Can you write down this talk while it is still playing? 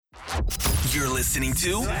You're listening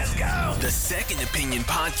to Let's Go, the Second Opinion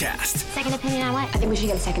Podcast. Second opinion on what? I think we should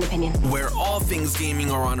get a second opinion. Where all things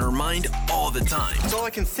gaming are on our mind all the time. That's all I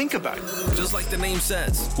can think about. Just like the name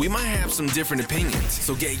says, we might have some different opinions.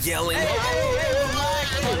 So get yelling,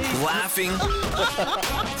 laughing,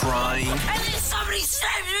 crying, and then somebody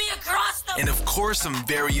slammed me across the... and of course some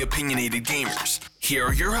very opinionated gamers. Here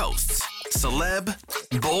are your hosts, Celeb,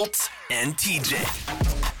 Bolt, and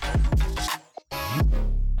TJ.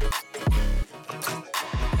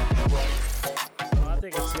 I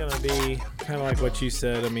think it's going to be kind of like what you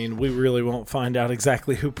said. I mean, we really won't find out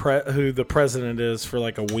exactly who the president is for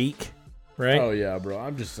like a week, right? Oh yeah, bro.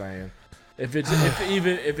 I'm just saying, if it's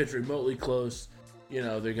even if it's remotely close, you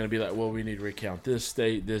know, they're gonna be like, well, we need to recount this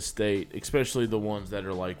state, especially the ones that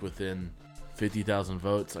are like within 50,000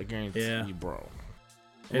 votes. I guarantee you, bro.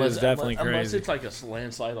 It is definitely crazy. Unless it's like a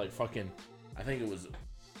landslide, like fucking, I think it was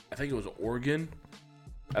Oregon.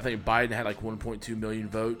 I think Biden had like 1.2 million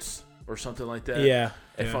votes or something like that. Yeah.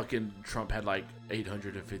 And fucking Trump had like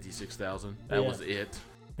 856,000. That was it.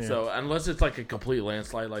 Yeah. So unless it's like a complete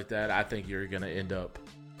landslide like that, I think you're gonna end up.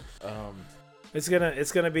 It's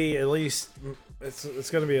gonna be at least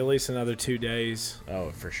another 2 days.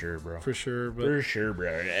 Oh, for sure, bro. For sure, but For sure, bro.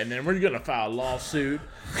 And then we're gonna file a lawsuit,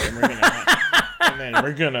 and we're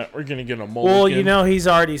gonna get a mulligan. well, you know, he's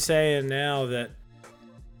already saying now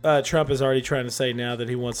that Trump is already trying to say now that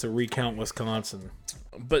he wants to recount Wisconsin.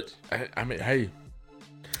 But I mean, hey.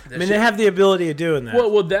 They have the ability of doing that.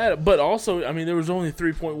 Well, that, but also, I mean, there was only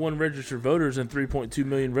 3.1 registered voters and 3.2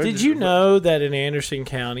 million registered. Did you know that in Anderson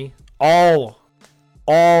County, all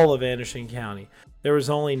of Anderson County, there was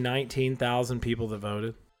only 19,000 people that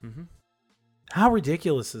voted? Mm-hmm. How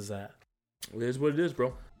ridiculous is that? It is what it is,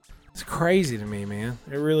 bro. It's crazy to me, man.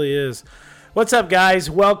 It really is. What's up, guys?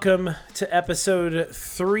 Welcome to episode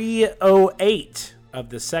 308 of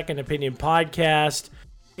the Second Opinion Podcast.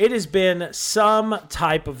 It has been some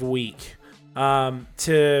type of week.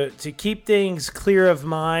 To keep things clear of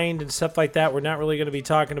mind and stuff like that, we're not really going to be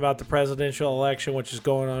talking about the presidential election, which is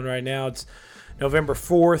going on right now. It's November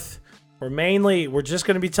 4th. We're just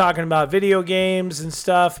going to be talking about video games and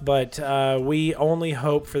stuff, but we only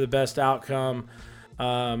hope for the best outcome.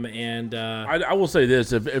 I will say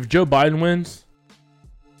this: if Joe Biden wins,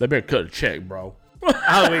 they better cut a check, bro. You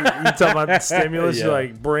talking about the stimulus? Yeah. You're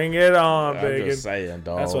like, bring it on, I'm bacon. just saying,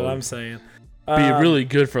 dog. That's what I'm saying. Be really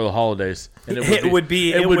good for the holidays. And It would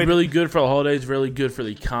be really good for the holidays. Really good for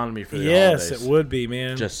the economy for the holidays. Yes, it would be,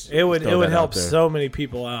 man. Just it would throw that help out there. so many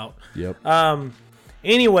people out. Yep.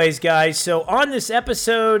 Anyways, guys, so on this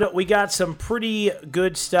episode, we got some pretty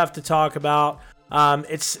good stuff to talk about.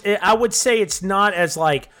 I would say it's not as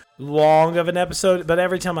like long of an episode, but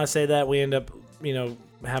every time I say that, we end up,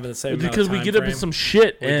 having the same because amount we of get time up in frame. some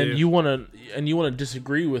shit, We and do. you wanna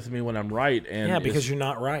disagree with me when I'm right, and Yeah, because you're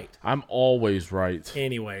not right. I'm always right.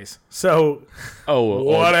 Anyways, so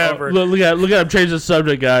Whatever. Look at him change the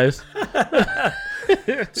subject, guys.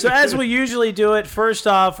 So as we usually do it, first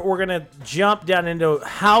off, we're going to jump down into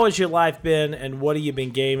how has your life been and what have you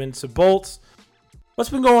been gaming. So, Bolts,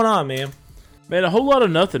 what's been going on, man? Man, a whole lot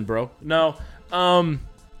of nothing, bro. No,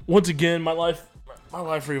 once again, my life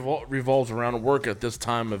revolves around work at this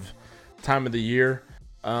time of the year.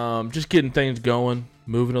 Just getting things going,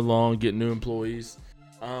 moving along, getting new employees.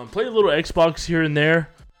 Played a little Xbox here and there.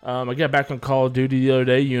 I got back on Call of Duty the other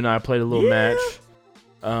day. You and I played a little match.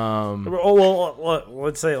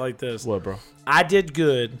 Let's say it like this. What, bro? I did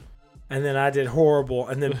good, and then I did horrible,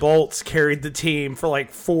 and then Bolts carried the team for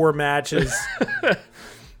like 4 matches.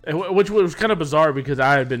 Which was kind of bizarre because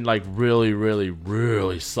I had been like really, really,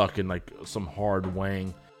 really sucking like some hard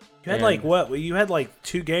wang. You had like what? You had like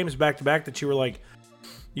 2 games back to back that you were like,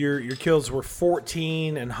 your kills were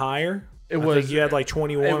 14 and higher. I think you had like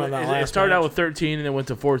 21 on that last. It started match. out with 13 and then went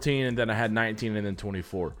to 14 and then I had 19 and then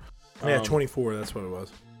 24. Yeah, 24. That's what it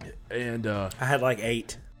was. And I had like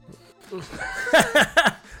 8.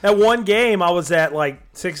 That one game, I was at like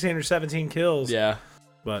 16 or 17 kills. yeah,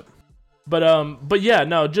 But yeah,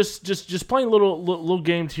 no, just playing little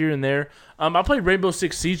games here and there. I played Rainbow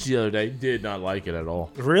Six Siege the other day. Did not like it at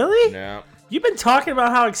all. really? Yeah. You've been talking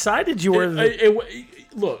about how excited you were.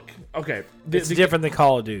 Look, okay, it's different than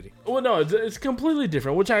Call of Duty. Well, no, it's completely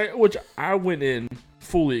different. Which I went in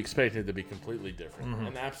fully expected to be completely different,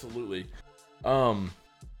 and absolutely,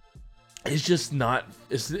 it's just not.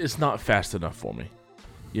 It's not fast enough for me,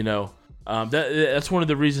 That's one of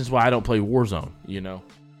the reasons why I don't play Warzone,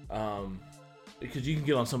 because you can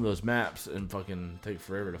get on some of those maps and fucking take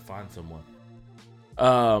forever to find someone.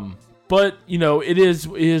 But it is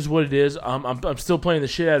what it is. I'm still playing the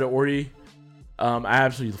shit out of Orty. I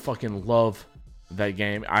absolutely fucking love that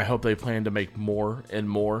game. I hope they plan to make more and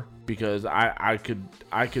more, because I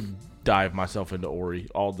could dive myself into Ori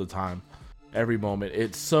all the time, every moment.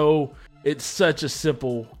 It's such a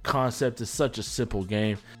simple concept. It's such a simple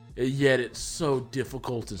game, yet it's so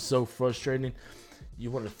difficult and so frustrating.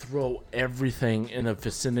 You want to throw everything in a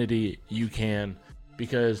vicinity you can,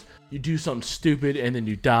 because you do something stupid and then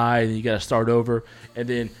you die and you got to start over, and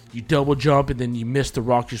then you double jump and then you miss the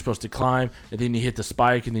rock you're supposed to climb, and then you hit the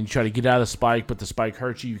spike and then you try to get out of the spike, but the spike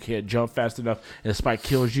hurts you. You can't jump fast enough and the spike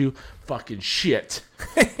kills you. Fucking shit.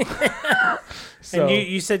 So, and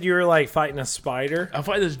you said you were like fighting a spider? I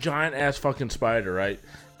fight this giant ass fucking spider, right?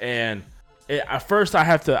 And at first I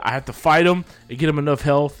have to fight him and get him enough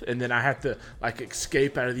health, and then I have to like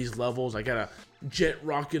escape out of these levels. I gotta jet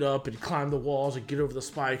rocket up and climb the walls and get over the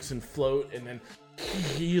spikes and float, and then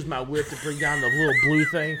use my whip to bring down the little blue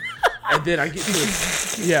thing. And then I get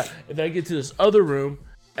to this other room,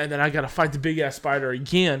 and then I gotta fight the big ass spider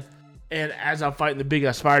again. And as I'm fighting the big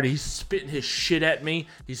ass spider, he's spitting his shit at me.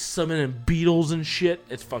 He's summoning beetles and shit.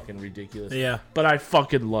 It's fucking ridiculous. Yeah. But I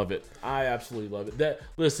fucking love it. I absolutely love it.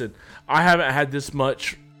 Listen, I haven't had this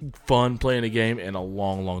much fun playing a game in a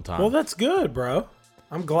long, long time. Well, that's good, bro.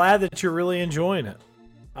 I'm glad that you're really enjoying it.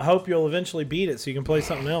 I hope you'll eventually beat it so you can play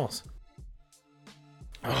something else.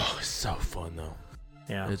 Oh, it's so fun, though.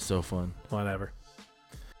 Yeah. It's so fun. Whatever.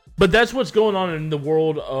 But that's what's going on in the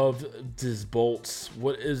world of these bolts.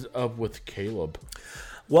 What is up with Caleb?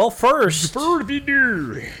 Well, first,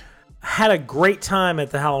 It's had a great time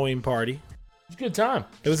at the Halloween party. a good time.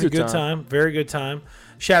 It was a good time. Very good time.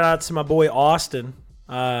 Shout out to my boy Austin.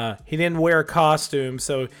 He didn't wear a costume,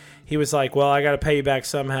 so he was like, well, I got to pay you back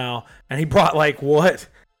somehow. And he brought like what?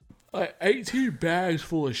 Like 18 bags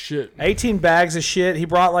full of shit. 18 bags of shit. He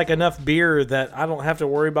brought like enough beer that I don't have to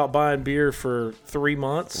worry about buying beer for 3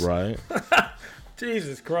 months. Right.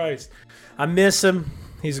 Jesus Christ. I miss him.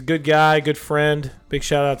 He's a good guy, good friend. Big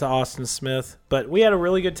shout out to Austin Smith. But we had a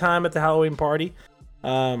really good time at the Halloween party.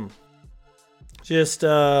 Just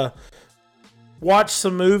watched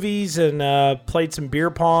some movies and played some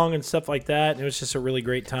beer pong and stuff like that. It was just a really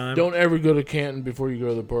great time. Don't ever go to Canton before you go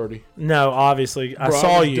to the party. No, obviously. I Bro, I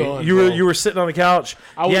saw was you. done, you bro. were sitting on the couch.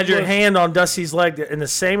 You had your hand on Dusty's leg in the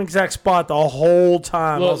same exact spot the whole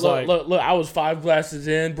time. Look, I was 5 glasses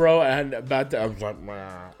in, bro, and about that, I was like,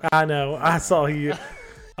 I know. I saw you.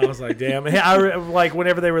 I was like, damn. Like,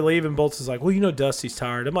 whenever they were leaving, Bolts was like, well, you know Dusty's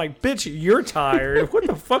tired. I'm like, bitch, you're tired. What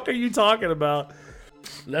the fuck are you talking about?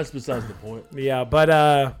 that's besides the point. Yeah,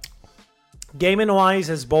 but gaming-wise,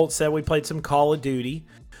 as Bolt said, we played some Call of Duty.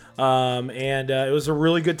 And it was a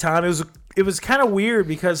really good time. It was kind of weird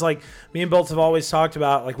because, like, me and Bolt have always talked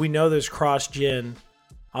about, like, we know there's cross-gen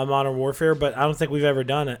on Modern Warfare, but I don't think we've ever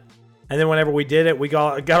done it. And then whenever we did it, we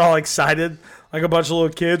got all excited, like a bunch of little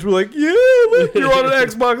kids. We're like, yeah, look, you're on an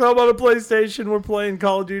Xbox, I'm on a PlayStation. We're playing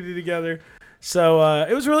Call of Duty together. So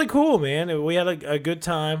it was really cool, man. We had a good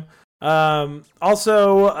time.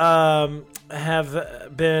 Also,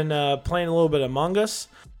 have been playing a little bit of Among Us.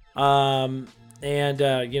 And,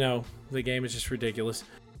 you know, the game is just ridiculous.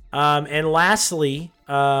 And lastly,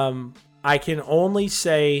 I can only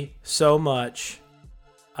say so much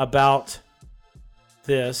about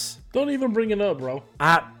this. Don't even bring it up, bro.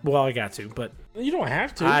 I got to, but You don't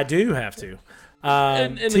have to. I do have to.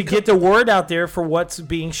 And To get the word out there for what's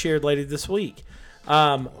being shared later this week.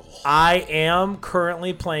 I am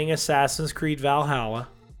currently playing Assassin's Creed Valhalla.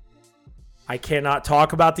 I cannot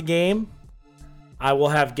talk about the game. I will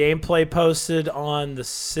have gameplay posted on the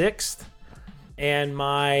 6th, and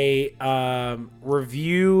my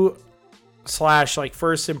review / like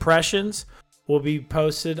first impressions will be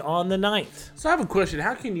posted on the 9th. So I have a question.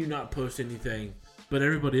 How can you not post anything, but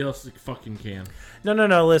everybody else fucking can? No.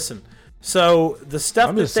 Listen. So the stuff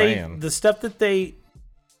I'm that just saying. the stuff that they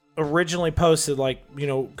originally posted, like, you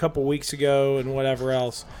know, a couple weeks ago and whatever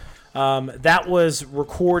else, that was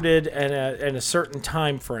recorded in a certain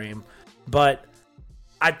time frame. But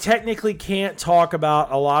I technically can't talk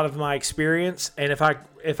about a lot of my experience, and if I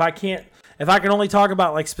can only talk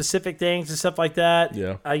about like specific things and stuff like that,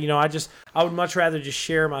 Yeah. you know, I would much rather just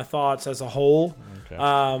share my thoughts as a whole.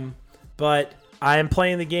 Okay. But I am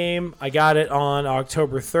playing the game. I got it on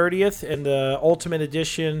October 30th, and the Ultimate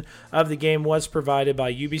Edition of the game was provided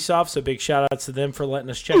by Ubisoft, so big shout-out to them for letting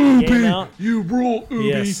us check the game out. You rule, Ubi.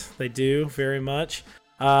 Yes, they do, very much.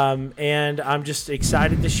 And I'm just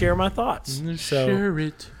excited to share my thoughts. So, Share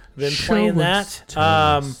it. been Show playing us, that. tell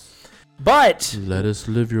us. But Let us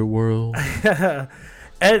live your world.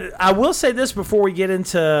 and I will say this before we get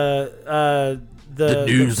into the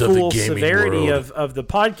news of the full gaming severity world. of the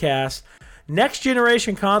podcast. Next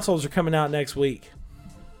generation consoles are coming out next week.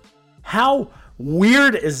 How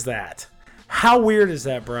weird is that? How weird is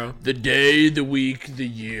that, bro? The day, the week, the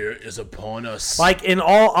year is upon us. Like, in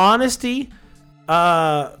all honesty,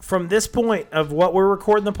 from this point of what we're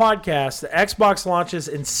recording the podcast, the Xbox launches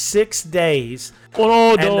in 6 days,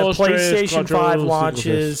 and the PlayStation 5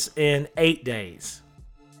 launches in 8 days.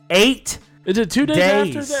 8 Is it 2 days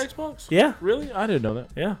after the Xbox? Yeah. Really? I didn't know that.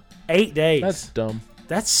 Yeah. 8 days. That's dumb.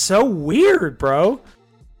 That's so weird, bro.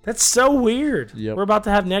 That's so weird. Yep. We're about to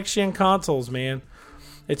have next-gen consoles, man.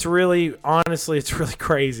 It's really, honestly, it's really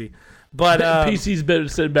crazy. But PC's been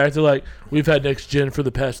sitting back to like, we've had next gen for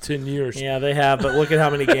the past 10 years. Yeah, they have, but look at how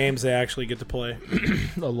many games they actually get to play.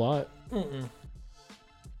 A lot. I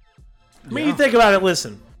mean, you think about it,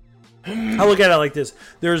 listen. I look at it like this.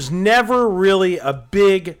 There's never really a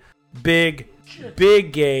big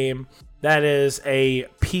game that is a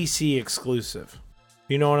PC exclusive.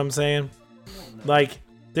 You know what I'm saying? Like,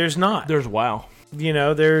 there's not. There's WoW. You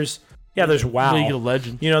know, there's WoW. League of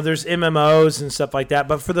Legends. You know, there's MMOs and stuff like that.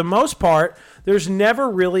 But for the most part, there's never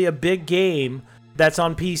really a big game that's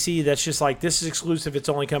on PC that's just like, this is exclusive, it's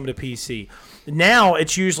only coming to PC. Now,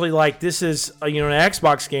 it's usually like, this is, an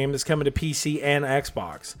Xbox game that's coming to PC and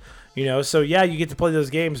Xbox. You know, so yeah, you get to play those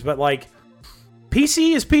games, but like,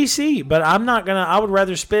 PC is PC, but I would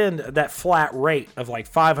rather spend that flat rate of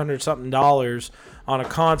like $500 something on a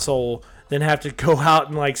console than have to go out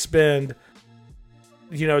and like spend,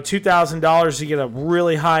 $2,000 to get a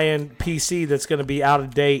really high-end PC that's going to be out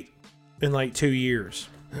of date in like 2 years.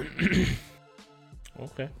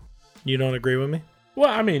 Okay. You don't agree with me? Well,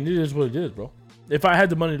 I mean, it is what it is, bro. If I had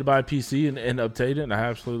the money to buy a PC and update it, I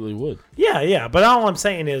absolutely would. Yeah. But all I'm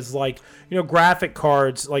saying is, like, graphic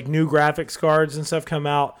cards, like new graphics cards and stuff come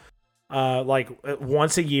out like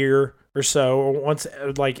once a year or so, or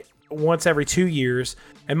once every 2 years.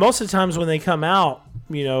 And most of the times when they come out,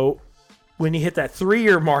 when you hit that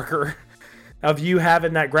 3-year marker of you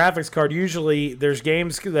having that graphics card, usually there's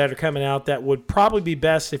games that are coming out that would probably be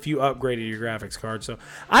best if you upgraded your graphics card. So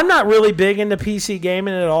I'm not really big into PC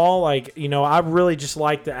gaming at all. Like, I really just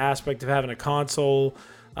like the aspect of having a console.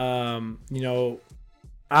 I'm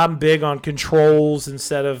big on controls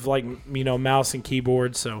instead of like, mouse and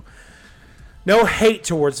keyboard. So no hate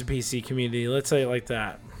towards the PC community. Let's say it like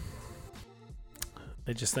that.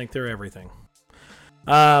 I just think they're everything.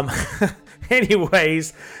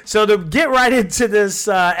 Anyways, so to get right into this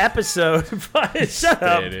episode, shut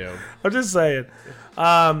up. I'm just saying.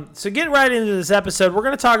 So get right into this episode. We're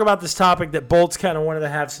going to talk about this topic that Bolts kind of wanted to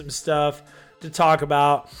have some stuff to talk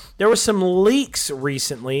about. There were some leaks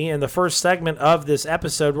recently in the first segment of this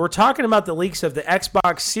episode. We're talking about the leaks of the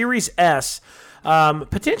Xbox Series S,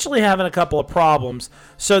 potentially having a couple of problems.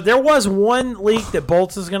 So there was one leak that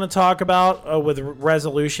Bolts is going to talk about with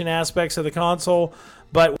resolution aspects of the console.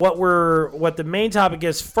 But what the main topic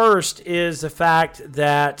is first is the fact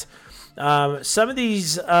that some of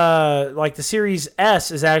these, like the Series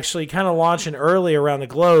S, is actually kind of launching early around the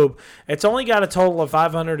globe. It's only got a total of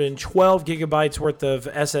 512 gigabytes worth of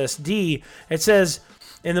SSD. It says,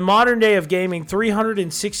 in the modern day of gaming,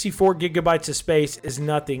 364 gigabytes of space is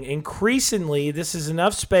nothing. Increasingly, this is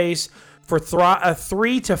enough space for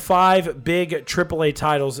 3 to 5 big AAA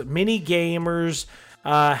titles. Many gamers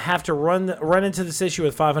have to run into this issue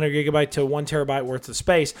with 500 gigabyte to 1 terabyte worth of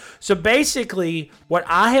space. So basically, what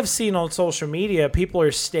I have seen on social media, people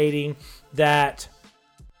are stating that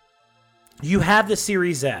you have the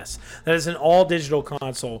Series S. That is an all-digital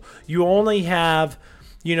console. You only have,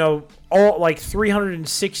 all like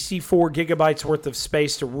 364 gigabytes worth of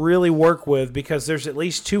space to really work with, because there's at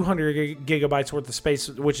least 200 gigabytes worth of space,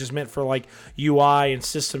 which is meant for like UI and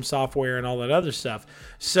system software and all that other stuff.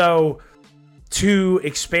 So to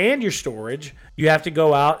expand your storage, you have to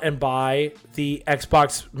go out and buy the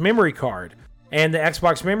Xbox memory card. And the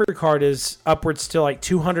Xbox memory card is upwards to like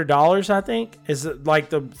 $200, I think. Is it like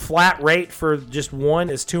the flat rate for just one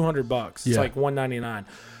is $200. It's like $199.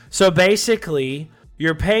 So basically,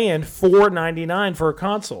 you're paying $499 for a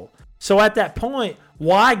console. So at that point,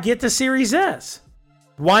 why get the Series S?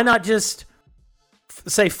 Why not just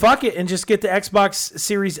say fuck it and just get the Xbox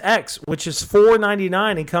Series X, which is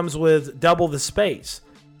 $499 and comes with double the space?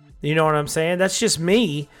 You know what I'm saying? That's just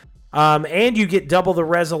me. And you get double the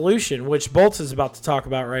resolution, which Bolts is about to talk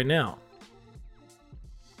about right now.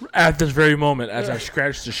 At this very moment, as I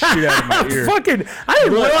scratch the shit out of my ear. I didn't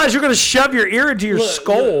realize you're going to shove your ear into your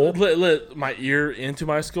skull. Let my ear into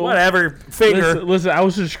my skull. Whatever, finger. Listen, I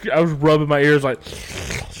was rubbing my ears like,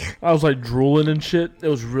 I was like drooling and shit. It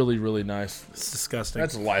was really, really nice. It's disgusting.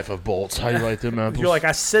 That's the life of Bolts. How you like them apples? You're like,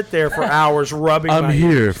 I sit there for hours rubbing my I'm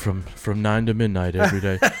here from 9 to midnight every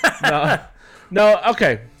day. No,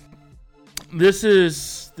 okay. This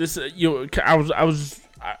is this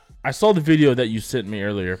I saw the video that you sent me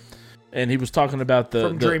earlier, and he was talking about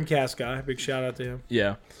from Dreamcast guy. Big shout out to him.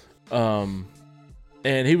 Yeah,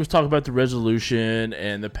 and he was talking about the resolution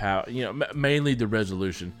and the power. Mainly the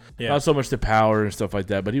resolution, not so much the power and stuff like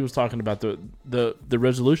that. But he was talking about the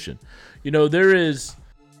resolution. There is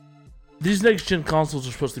these next gen consoles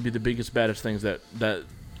are supposed to be the biggest, baddest things that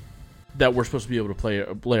we're supposed to be able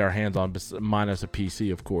to play our hands on, minus a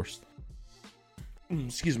PC, of course.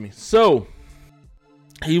 Excuse me. So.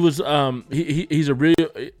 He was he's a real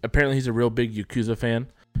big Yakuza fan.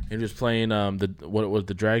 He was playing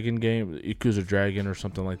the Dragon game, Yakuza Dragon or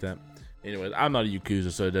something like that. Anyways, I'm not a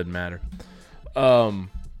Yakuza, so it doesn't matter. And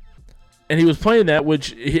he was playing that,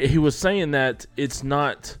 which he was saying that it's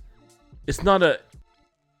not an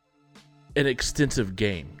extensive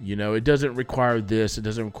game. It doesn't require this. It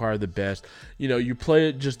doesn't require the best. You play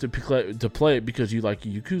it just to play it because you like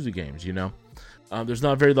Yakuza games. There's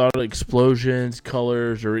not very lot of explosions,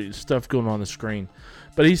 colors, or stuff going on the screen.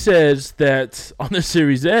 But he says that on the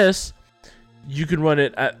Series S, you can run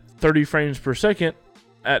it at 30 frames per second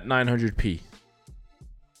at 900p.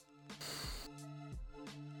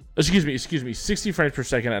 Excuse me, 60 frames per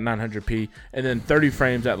second at 900p, and then 30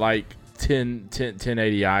 frames at like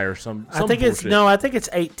 1080i or some I think bullshit. I think it's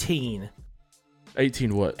 18.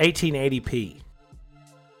 18 what? 1880p.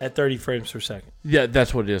 At 30 frames per second. Yeah,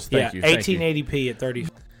 that's what it is. Thank you. 1880p at 30.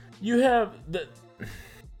 You have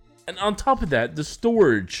and on top of that, the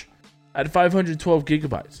storage at 512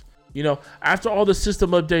 gigabytes. After all the system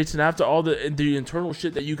updates and after all the internal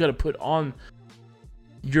shit that you got to put on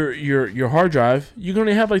your hard drive, you're going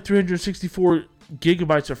to have like 364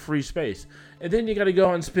 gigabytes of free space. And then you got to go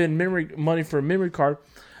out and spend money for a memory card.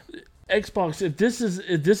 Xbox, if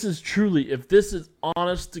this is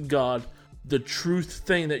honest to God, the truth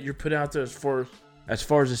thing that you're putting out there as far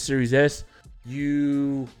as the Series S,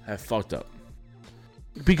 you have fucked up.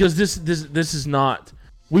 Because this is not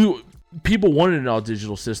people wanted an all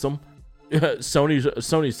digital system.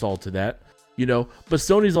 Sony saw to that, but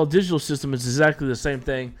Sony's all digital system is exactly the same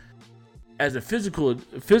thing as a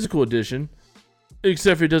physical edition,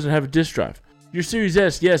 except for it doesn't have a disc drive. Your Series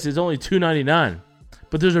S, yes, it's only $299,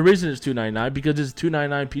 but there's a reason it's $299 because it's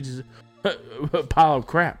 $299 pieces pile of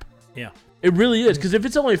crap. Yeah. It really is, because if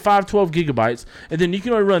it's only 512 gigabytes, and then you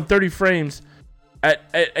can only run 30 frames at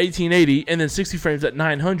 1880, and then 60 frames at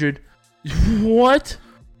 900, what?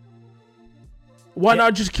 Why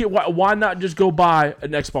not just go buy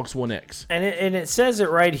an Xbox One X? And it says it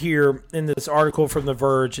right here in this article from The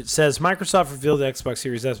Verge. It says Microsoft revealed the Xbox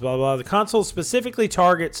Series S, blah, blah, blah. The console specifically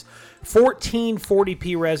targets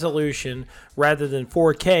 1440p resolution rather than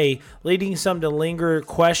 4K, leading some to linger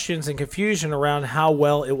questions and confusion around how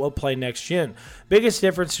well it will play next gen. Biggest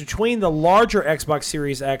difference between the larger Xbox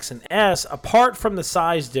Series X and S, apart from the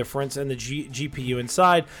size difference and the GPU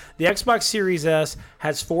inside, the Xbox Series S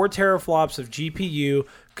has 4 teraflops of GPU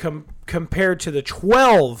compared to the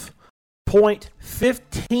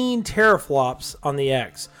 12.15 teraflops on the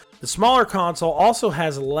X. The smaller console also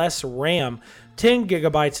has less RAM, 10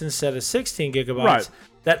 gigabytes instead of 16 gigabytes. Right.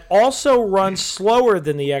 That also runs slower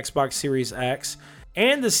than the Xbox Series X,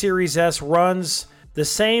 and the Series S runs the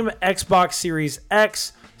same Xbox Series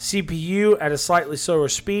X CPU at a slightly slower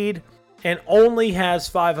speed and only has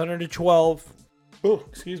 512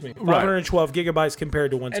 gigabytes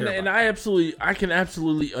compared to 1 terabyte. And I can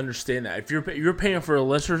absolutely understand that. If you're paying for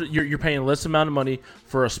you're paying less amount of money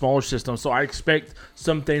for a smaller system, so I expect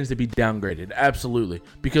some things to be downgraded. Absolutely,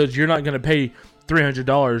 because you're not going to pay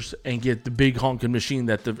 $300 and get the big honking machine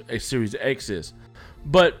that the Series X is.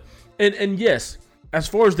 But and yes, as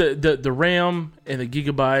far as the RAM and the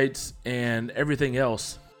gigabytes and everything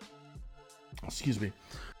else, excuse me,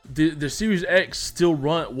 the Series X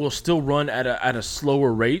will still run at a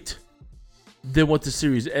slower rate than what the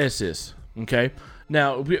Series S is. Okay,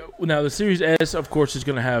 now the Series S, of course, is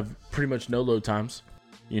going to have pretty much no load times.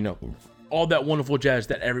 All that wonderful jazz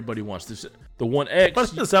that everybody wants. The One X.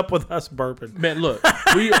 What is up with us burping? Man, look,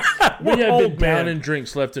 we have been downing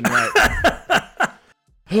drinks left and right.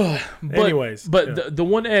 The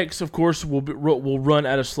One X, of course, will run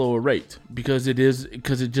at a slower rate because it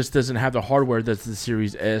just doesn't have the hardware that the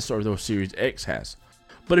Series S or the Series X has.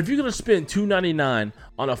 But if you're gonna spend $299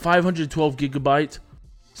 on a 512 gigabyte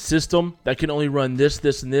system that can only run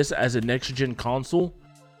this, and this as a next gen console,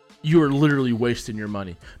 you are literally wasting your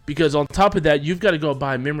money. Because on top of that, you've got to go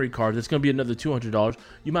buy a memory card. That's going to be another $200.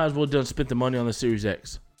 You might as well have spent the money on the Series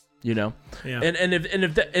X. Yeah. And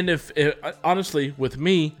if honestly, with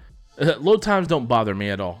me, Load times don't bother me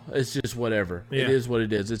at all. It's just whatever. Yeah. It is what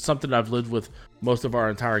it is. It's something I've lived with most of our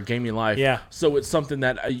entire gaming life. Yeah. So it's something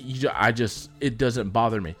that it doesn't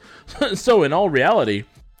bother me. So in all reality,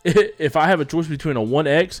 if I have a choice between a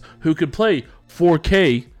 1X who could play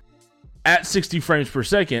 4K at 60 frames per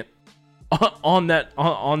second on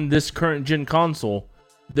this current gen console,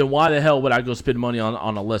 then why the hell would I go spend money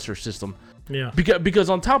on a lesser system? Yeah. Because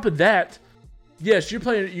on top of that, yes, you're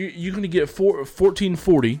going to get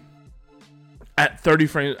 1440 at 30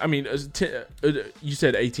 frames. I mean, you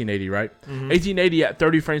said 1880, right? 1880 at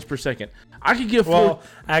 30 frames per second. I could get I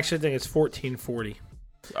actually think it's 1440.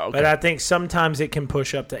 Okay. But I think sometimes it can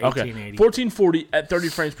push up to 1880. 1440 at 30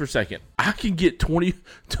 frames per second. I can get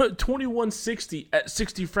 2160 at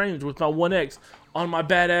 60 frames with my 1X on my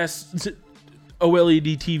badass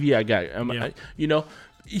OLED TV I got.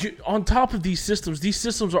 On top of these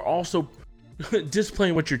systems are also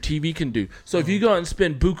displaying what your TV can do. So if you go out and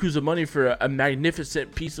spend bukus of money for a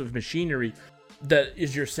magnificent piece of machinery that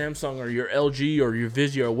is your Samsung or your LG or your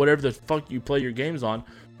Vizio or whatever the fuck you play your games on,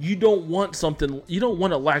 you don't want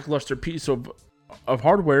a lackluster piece of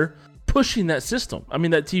hardware pushing that system. I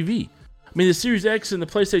mean, that TV. I mean, the Series X and the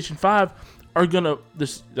PlayStation 5 are gonna.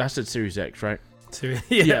 I said Series X, right? Yes.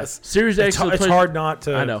 Yeah. Series X. It's hard not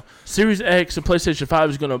to. I know. Series X and PlayStation 5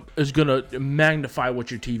 is gonna magnify what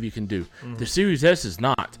your TV can do. The Series S is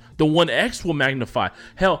not. The 1X will magnify.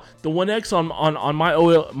 Hell, the 1X on my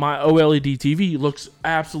OLED TV looks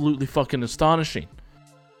absolutely fucking astonishing.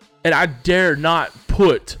 And I dare not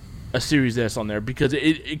put a Series S on there because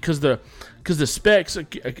the specs,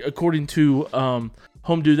 according to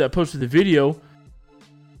Home Dude that posted the video,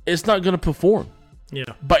 it's not going to perform. Yeah.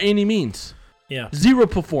 By any means. Yeah. Zero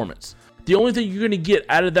performance. The only thing you're going to get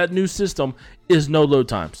out of that new system is no load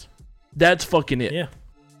times. That's fucking it. Yeah.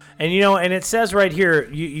 And and it says right here,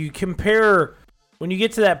 you compare. When you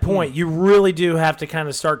get to that point, you really do have to kind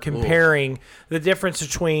of start comparing the difference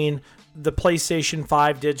between the PlayStation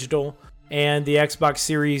 5 digital and the Xbox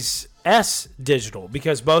Series S digital,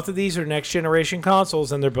 because both of these are next generation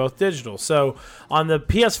consoles and they're both digital. So on the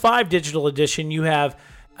PS5 digital edition, you have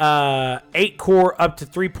 8 core up to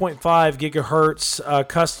 3.5 gigahertz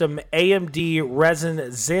custom AMD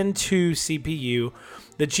Ryzen Zen 2 CPU.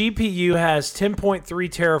 The GPU has 10.3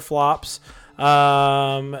 teraflops.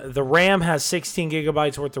 The RAM has 16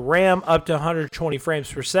 gigabytes worth of RAM, up to 120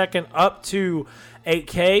 frames per second, up to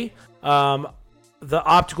 8K. The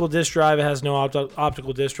optical disk drive, it has no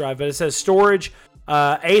optical disk drive, but it says storage,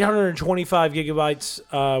 825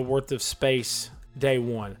 gigabytes worth of space day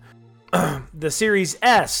one. The Series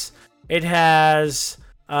S, it has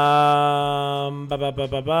AMD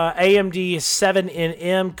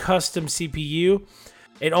 7nm custom CPU.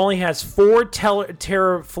 It only has 4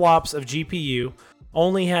 teraflops of GPU,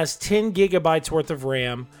 only has 10 gigabytes worth of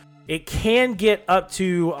RAM. It can get up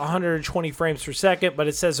to 120 frames per second, but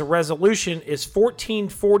it says the resolution is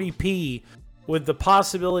 1440p with the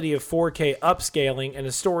possibility of 4K upscaling, and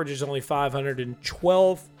the storage is only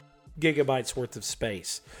 512 gigabytes worth of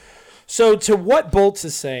space. So to what Bolts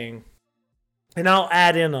is saying, and I'll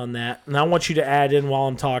add in on that, and I want you to add in while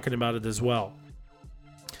I'm talking about it as well.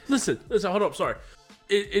 Listen, hold up, sorry.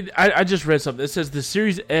 I just read something. It says the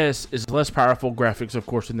Series S is less powerful graphics, of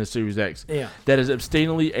course, than the Series X. Yeah. That is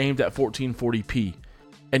abstainingly aimed at 1440p,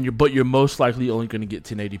 but you're most likely only going to get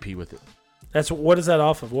 1080p with it. What is that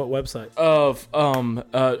off of? What website?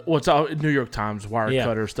 It's out New York Times,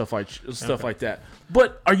 Wirecutter, stuff like that.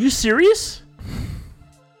 But are you serious?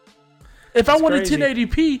 If I wanted crazy.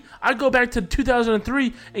 1080p, I'd go back to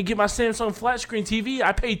 2003 and get my Samsung flat screen TV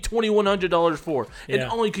I paid $2,100 for and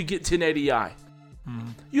only could get 1080i.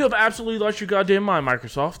 You have absolutely lost your goddamn mind,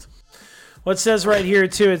 Microsoft. What it says right here,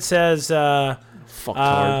 too, it says...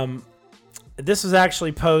 Fucktard. This was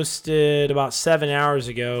actually posted about 7 hours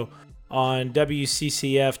ago on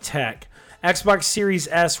WCCF Tech. Xbox Series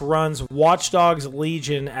S runs Watch Dogs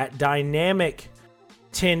Legion at dynamic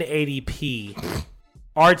 1080p.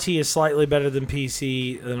 RT is slightly better than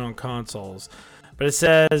PC than on consoles. But it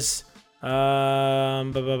says...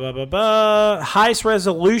 highest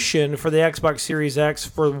resolution for the Xbox Series X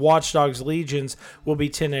for Watch Dogs Legions will be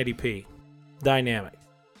 1080p dynamic,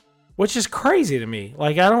 which is crazy to me.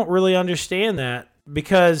 Like, I don't really understand that,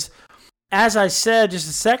 because as I said just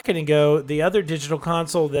a second ago, the other digital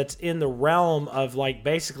console that's in the realm of, like,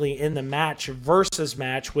 basically in the match versus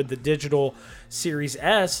match with the digital Series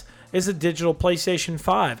S is a digital PlayStation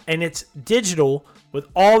 5, and it's digital with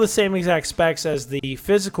all the same exact specs as the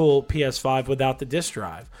physical PS5 without the disc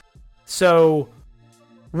drive. So,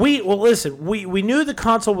 we knew the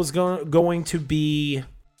console was going to be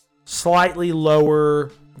slightly lower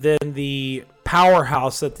than the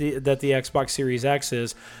powerhouse that the Xbox Series X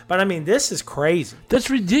is. But I mean, this is crazy. That's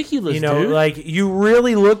ridiculous, dude. Like you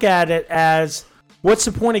really look at it as, what's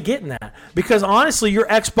the point of getting that? Because honestly, your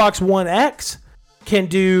Xbox One X can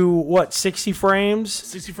do what, 60 frames?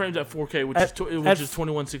 60 frames at 4K, which is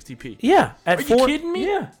 2160p. Yeah. Are you kidding me?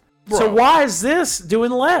 Yeah. Bro. So why is this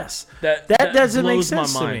doing less? That doesn't make blows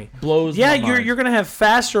sense my to mind. me. Blows my mind. You're going to have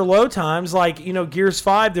faster load times. Like, Gears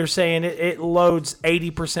 5, they're saying it loads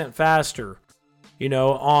 80% faster,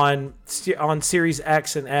 on Series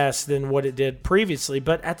X and S than what it did previously.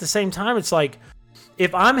 But at the same time, it's like,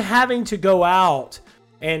 if I'm having to go out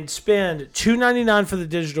and spend $299 for the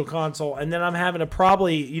digital console, and then I'm having to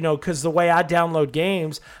probably, because the way I download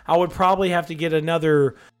games, I would probably have to get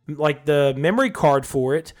another, like the memory card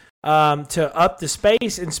for it, to up the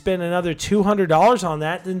space and spend another $200 on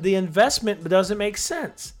that, then the investment doesn't make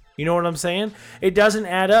sense. You know what I'm saying? It doesn't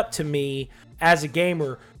add up to me as a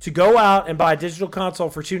gamer to go out and buy a digital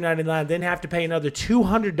console for $299, then have to pay another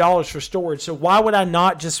 $200 for storage. So why would I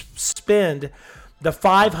not just spend the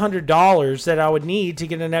 $500 that I would need to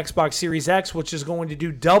get an Xbox Series X, which is going to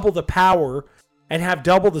do double the power and have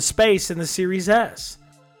double the space in the Series S?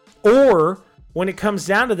 Or when it comes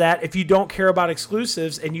down to that, if you don't care about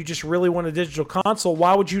exclusives and you just really want a digital console,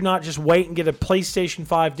 why would you not just wait and get a PlayStation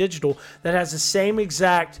 5 digital that has the same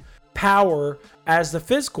exact power as the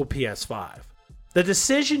physical PS5? The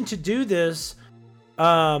decision to do this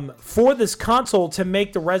for this console, to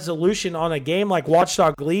make the resolution on a game like Watch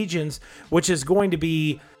Dogs Legion, which is going to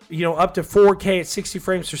be, up to 4K at 60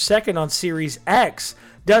 frames per second on Series X,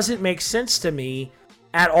 doesn't make sense to me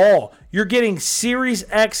at all. You're getting Series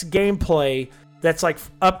X gameplay that's like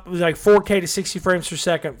 4K to 60 frames per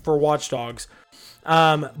second for Watch Dogs.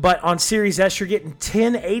 But on Series S, you're getting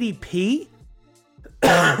 1080p.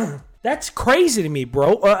 That's crazy to me,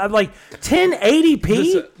 bro. Like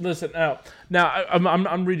 1080p. Listen now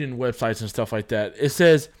I'm reading websites and stuff like that. It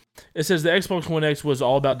says the Xbox One X was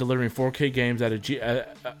all about delivering 4K games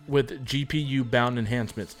with GPU bound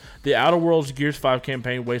enhancements. The Outer Worlds, Gears 5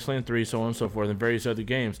 campaign, Wasteland 3, so on and so forth, and various other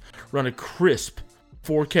games run a crisp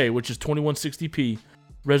 4K, which is 2160p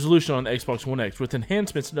resolution on the Xbox One X, with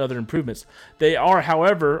enhancements and other improvements. They are,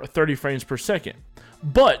 however, 30 frames per second.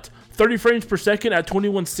 But 30 frames per second at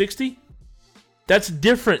 2160? That's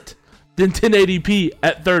different than 1080p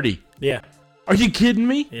at 30. Yeah. Are you kidding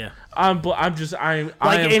me? Yeah. I am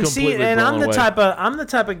completely blown I'm away. I'm the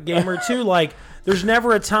type of gamer too. Like, there's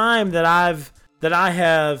never a time that I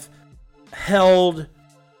have held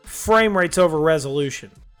frame rates over resolution.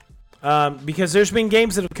 Because there's been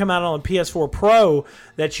games that have come out on PS4 Pro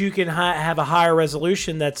that you can have a higher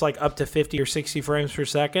resolution that's like up to 50 or 60 frames per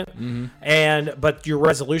second, but your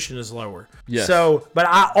resolution is lower. Yes. So, but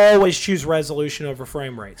I always choose resolution over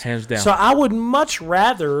frame rates. Hands down. So I would much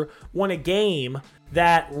rather want a game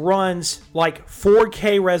that runs like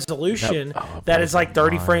 4K resolution that is like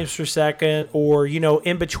 30 frames per second, or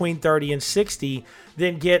in between 30 and 60,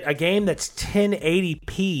 than get a game that's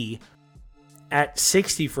 1080p at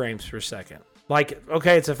 60 frames per second. Like,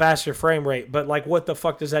 okay, it's a faster frame rate, but like, what the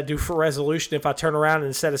fuck does that do for resolution if I turn around and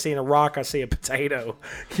instead of seeing a rock, I see a potato?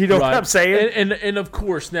 You know what I'm saying? And of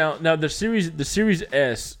course, now the Series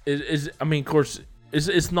S is I mean, of course,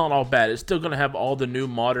 it's not all bad. It's still going to have all the new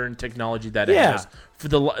modern technology that it has for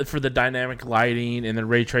the dynamic lighting and the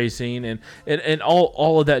ray tracing and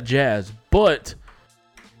all of that jazz. But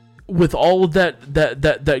with all of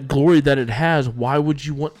that glory that it has, why would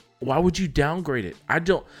you downgrade it?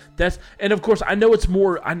 And of course, I know it's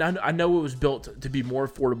more. I know it was built to be more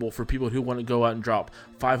affordable for people who want to go out and drop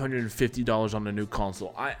 $550 on a new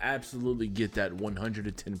console. I absolutely get that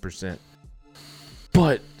 110%.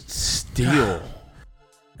 But still,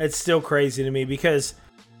 it's still crazy to me because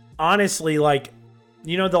honestly, like,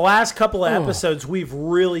 the last couple of episodes, we've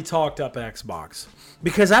really talked up Xbox.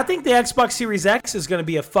 Because I think the Xbox Series X is going to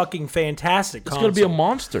be a fucking fantastic console. It's going to be a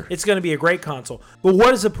monster. It's going to be a great console. But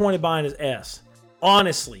what is the point of buying an S?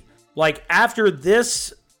 Honestly. Like, after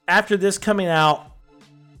this coming out,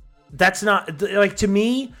 that's not, like, to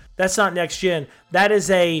me, that's not next gen. That's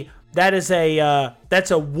a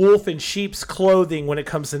wolf in sheep's clothing when it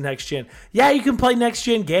comes to next gen. Yeah, you can play next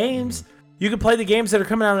gen games. You can play the games that are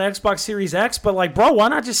coming out on Xbox Series X, but like, bro, why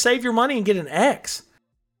not just save your money and get an X?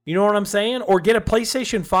 You know what I'm saying? Or get a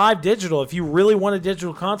PlayStation 5 digital if you really want a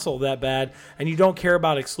digital console that bad and you don't care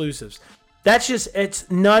about exclusives. It's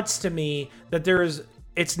nuts to me that there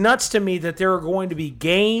are going to be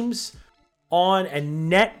games on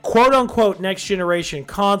a quote unquote next generation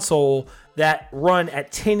console that run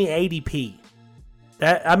at 1080p.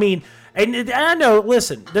 And I know,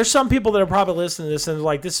 listen, there's some people that are probably listening to this and they're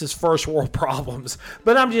like, this is first world problems.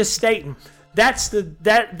 But I'm just stating, that's the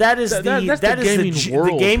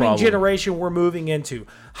gaming generation we're moving into.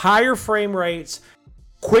 Higher frame rates,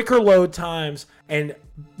 quicker load times, and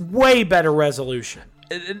way better resolution.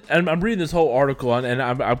 And I'm reading this whole article and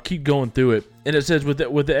I keep going through it, and it says with the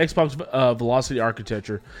Xbox Velocity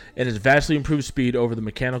architecture and its vastly improved speed over the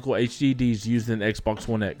mechanical HDDs used in Xbox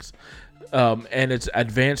One X, and its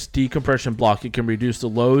advanced decompression block, it can reduce the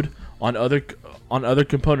load on other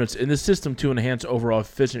components in the system to enhance overall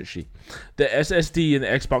efficiency. The SSD in the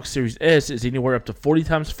Xbox Series S is anywhere up to 40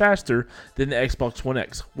 times faster than the Xbox One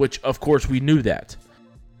X, which of course we knew that.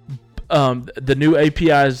 The new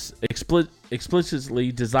APIs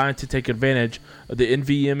explicitly designed to take advantage of the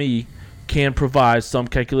NVMe can provide some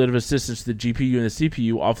calculative assistance to the GPU and the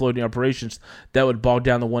CPU, offloading operations that would bog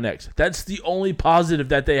down the One X. That's the only positive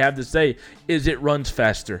that they have to say, is it runs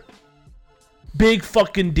faster. Big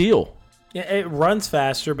fucking deal. Yeah, it runs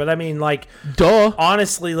faster, but I mean, like, duh.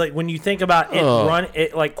 Honestly, like when you think about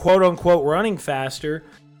it like quote unquote running faster,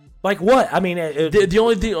 like what? I mean,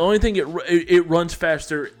 the only thing it runs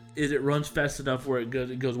faster is it runs fast enough where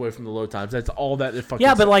it goes away from the load times. That's all that it fucking.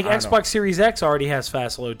 Yeah, but like Xbox Series X already has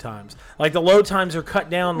fast load times. Like the load times are cut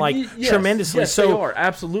down tremendously. Yes, so they are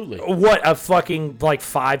absolutely. What a fucking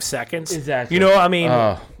 5 seconds. Exactly. You know, I mean,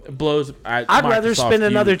 it blows. I'd rather spend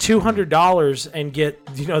another $200 and get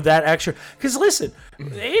that extra. Because listen,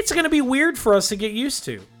 it's going to be weird for us to get used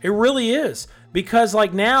to. It really is, because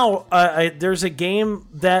like now there's a game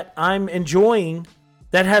that I'm enjoying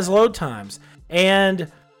that has load times,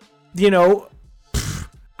 and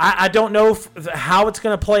I don't know how it's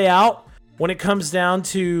going to play out when it comes down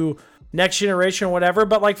to next generation or whatever.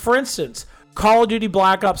 But like, for instance, Call of Duty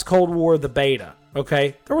Black Ops Cold War, the beta,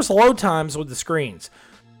 okay? There was load times with the screens.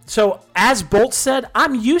 So as Bolt said,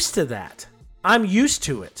 I'm used to that. I'm used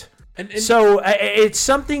to it. So it's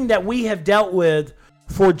something that we have dealt with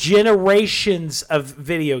for generations of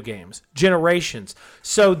video games. Generations.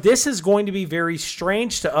 So this is going to be very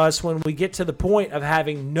strange to us when we get to the point of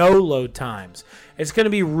having no load times. It's going to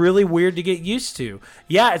be really weird to get used to.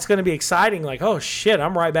 Yeah, it's going to be exciting, like, oh shit,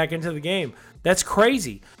 I'm right back into the game. That's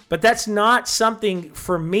crazy. But that's not something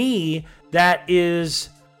for me that is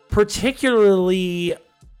particularly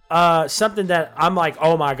something that I'm like,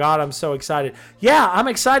 oh my God, I'm so excited. Yeah, I'm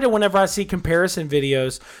excited whenever I see comparison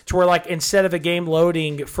videos to where, like, instead of a game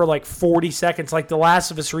loading for like 40 seconds, like The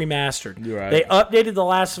Last of Us Remastered. You're right. They updated The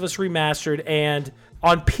Last of Us Remastered, and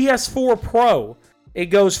on PS4 Pro, it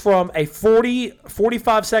goes from a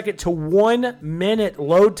 45 second to 1 minute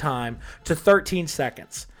load time to 13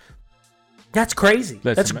 seconds. That's crazy.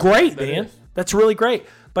 That's great, man. That's really great.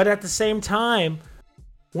 But at the same time,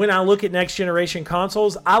 when I look at next generation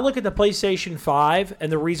consoles, I look at the PlayStation 5, and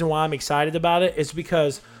the reason why I'm excited about it is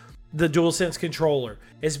because the DualSense controller,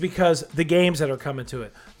 is because the games that are coming to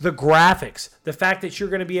it, the graphics, the fact that you're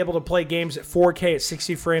going to be able to play games at 4K at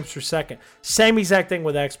 60 frames per second. Same exact thing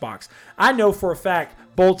with Xbox. I know for a fact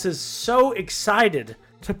Bolts is so excited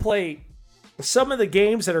to play some of the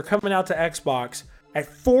games that are coming out to Xbox at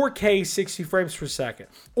 4K 60 frames per second,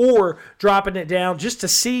 or dropping it down just to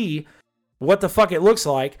see what the fuck it looks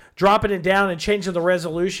like, dropping it down and changing the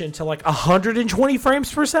resolution to like 120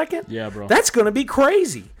 frames per second. Yeah, bro. That's going to be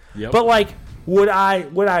crazy. Yep. But like, would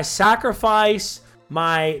I sacrifice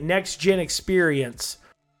my next gen experience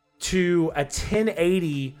to a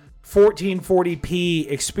 1080 1440p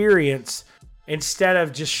experience instead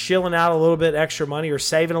of just shilling out a little bit extra money or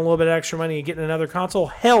saving a little bit extra money and getting another console?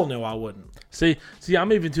 Hell no, I wouldn't. See,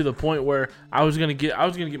 I'm even to the point where I was gonna get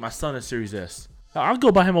my son a Series S. I'll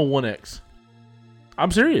go buy him a 1X.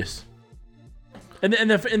 I'm serious. And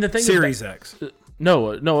the thing Series is X.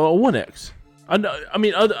 No, a 1X. I'm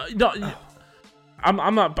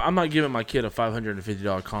not giving my kid a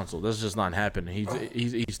 $550 console. That's just not happening.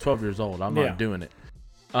 He's 12 years old. I'm not doing it.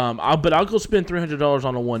 But I'll go spend $300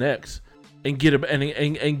 on a 1X and get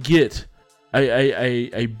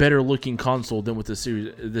a better looking console than what the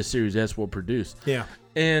Series S will produce. Yeah.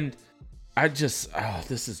 And I just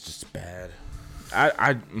this is just bad.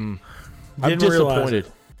 I'm disappointed.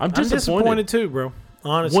 I'm disappointed too, bro.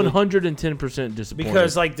 Honestly, 110% disappointed.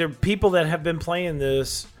 Because like there are people that have been playing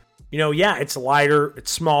this, yeah, it's lighter, it's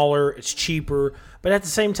smaller, it's cheaper, but at the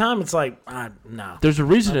same time, it's like, no. There's a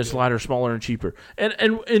reason it's lighter, smaller, and cheaper.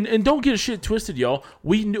 And don't get shit twisted, y'all.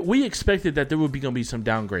 We expected that there would gonna be some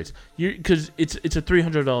downgrades, because it's a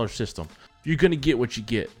 $300 system. You're going to get what you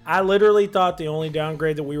get. I literally thought the only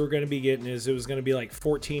downgrade that we were going to be getting is it was going to be like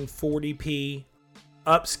 1440p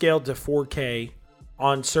upscaled to 4K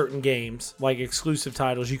on certain games, like exclusive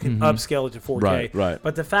titles. You can upscale it to 4K. Right.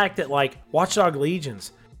 But the fact that like Watch Dogs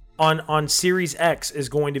Legions on Series X is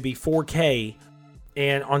going to be 4K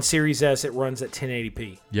and on Series S it runs at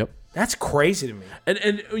 1080p. Yep. That's crazy to me.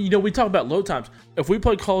 And we talk about load times. If we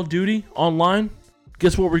play Call of Duty online,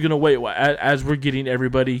 guess what we're gonna wait as we're getting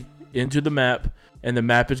everybody into the map, and the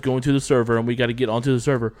map is going to the server, and we got to get onto the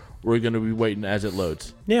server. We're gonna be waiting as it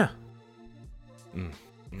loads. Yeah.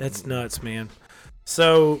 That's nuts, man.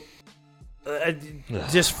 So,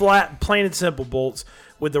 just plain and simple, Bolts,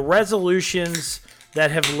 with the resolutions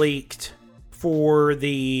that have leaked for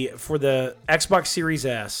the Xbox Series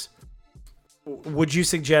S, would you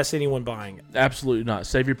suggest anyone buying it? Absolutely not.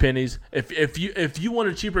 Save your pennies. If you want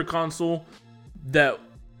a cheaper console that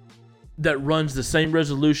runs the same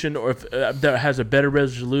resolution, or if that has a better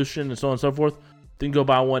resolution and so on and so forth, then go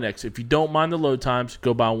buy One X. If you don't mind the load times,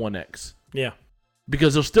 go buy One X. Yeah.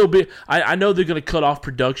 Because there'll still be, I know they're going to cut off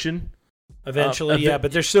production eventually,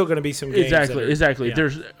 but there's still going to be some games. Exactly. Yeah.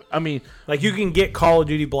 There's, I mean, like you can get Call of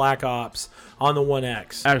Duty Black Ops on the One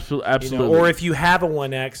X. Absolutely. Or if you have a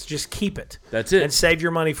One X, just keep it. That's it. And save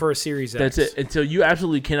your money for a Series X. That's it. Until you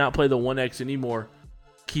absolutely cannot play the One X anymore,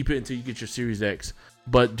 keep it until you get your Series X.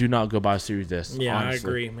 But do not go buy Series S. Yeah, honestly.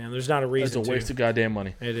 I agree, man. There's not a reason. That's a waste of goddamn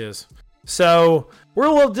money. It is. So we're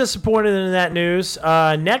a little disappointed in that news.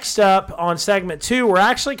 Next up on segment 2, we're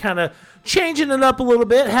actually kind of changing it up a little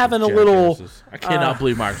bit, having a little. I cannot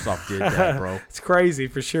believe Microsoft did that, bro. It's crazy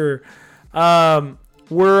for sure.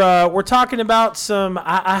 We're talking about some.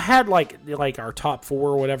 I had like our top 4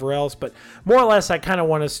 or whatever else, but more or less, I kind of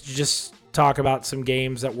want us to just talk about some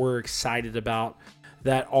games that we're excited about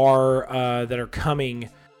that are coming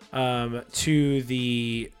to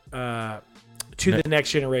the next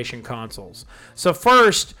generation consoles. So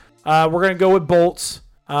first, we're gonna go with Bolts.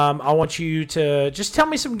 I want you to just tell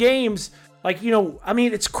me some games. Like, I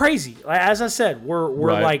mean, it's crazy. As I said, we're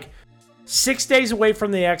right. like 6 days away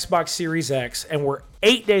from the Xbox Series X, and we're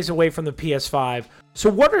 8 days away from the PS5. So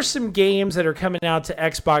what are some games that are coming out to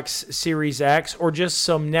Xbox Series X, or just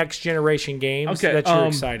some next generation games that you're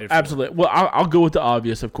excited for? Absolutely. Well, I'll go with the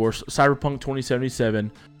obvious, of course. Cyberpunk 2077,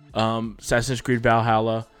 Assassin's Creed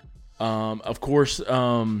Valhalla, of course,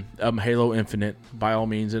 Halo Infinite, by all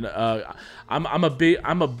means. And I'm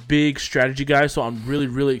a big strategy guy, so I'm really,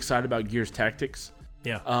 really excited about Gears Tactics.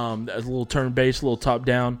 Yeah. A little turn-based, a little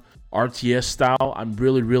top-down RTS style. I'm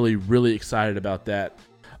really, really, really excited about that.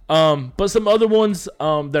 But some other ones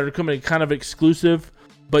that are coming kind of exclusive,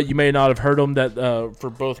 but you may not have heard them that for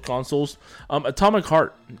both consoles. Atomic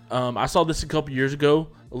Heart. I saw this a couple years ago.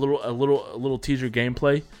 A little teaser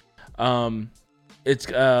gameplay. It's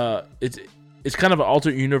kind of an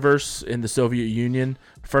alternate universe in the Soviet Union.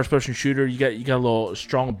 First person shooter. You got a little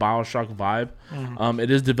strong BioShock vibe. Mm-hmm.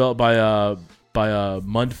 It is developed by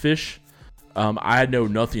Mundfish. I know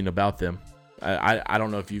nothing about them. I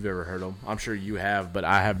don't know if you've ever heard them. I'm sure you have, but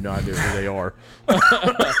I have no idea who they are.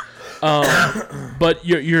 But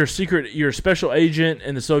you're a special agent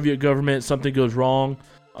in the Soviet government. Something goes wrong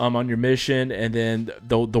on your mission, and then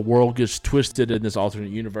the world gets twisted in this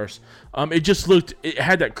alternate universe. It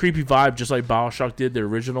had that creepy vibe, just like BioShock did, the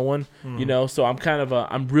original one. So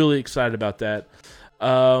I'm really excited about that.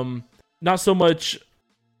 Not so much.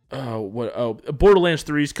 Borderlands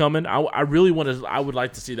 3 is coming. I would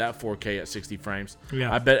like to see that 4K at 60 frames.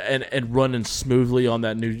 Yeah. I bet and running smoothly on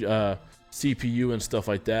that new CPU and stuff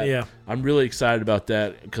like that. Yeah. I'm really excited about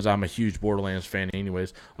that because I'm a huge Borderlands fan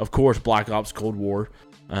anyways. Of course, Black Ops Cold War.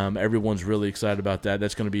 Everyone's really excited about that.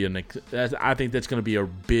 That's going to be I think that's going to be a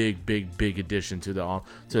big addition to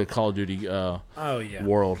the Call of Duty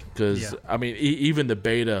world, because I mean even the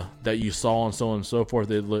beta that you saw and so on and so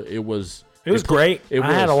forth, it was great.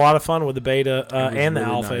 I had a lot of fun with the beta and the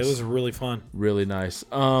really alpha. Nice. It was really fun. Really nice.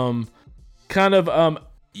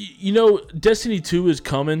 Destiny 2 is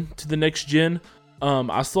coming to the next gen.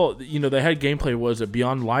 I saw, they had gameplay. Was it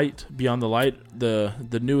Beyond the Light,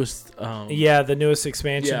 the newest? The newest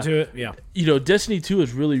expansion to it. Yeah. Destiny 2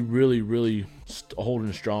 is really, really, really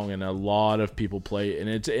holding strong, and a lot of people play it,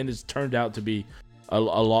 and it's turned out to be a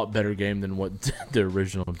lot better game than what the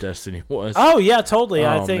original Destiny was. Oh yeah, totally.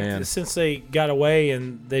 I think man. Since they got away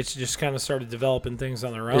and they just kind of started developing things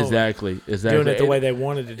on their own, exactly, doing it the way they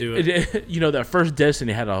wanted to do it. That first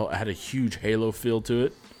Destiny had a huge Halo feel to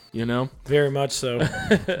it. Very much so.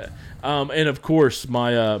 And of course,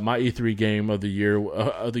 my E3 game of the year,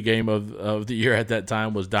 the game of the year at that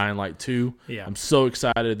time was Dying Light 2. Yeah, I'm so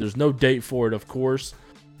excited. There's no date for it, of course,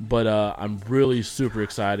 but I'm really super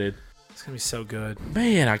excited. It's going to be so good.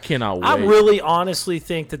 Man, I cannot wait. I really honestly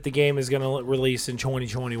think that the game is going to release in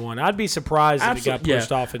 2021. I'd be surprised if it got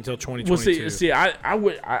pushed off until 2022. Well, see,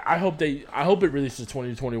 I hope it releases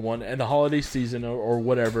 2021 and the holiday season or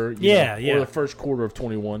whatever. Or the first quarter of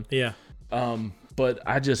 21. Yeah. But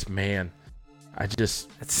I just, man,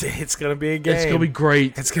 It's gonna be a game. It's gonna be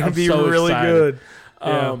great. It's gonna I'm be so really excited. good.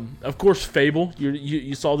 Yeah. Of course, Fable.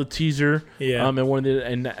 You saw the teaser. Yeah. And one of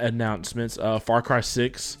the announcements. Far Cry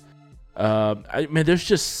 6. Man, there's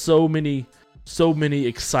just so many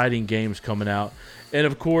exciting games coming out, and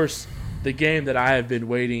of course, the game that I have been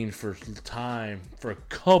waiting for a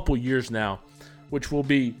couple years now, which will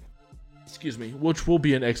be an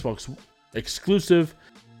Xbox exclusive,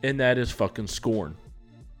 and that is fucking Scorn.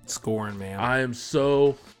 Scorn, man. I am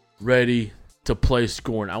so ready to play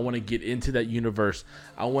Scorn. I want to get into that universe.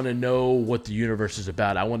 I want to know what the universe is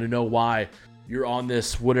about. I want to know why you're on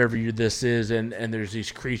this, whatever this is, and there's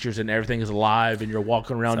these creatures and everything is alive and you're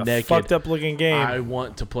walking around It's a naked. fucked up looking game. I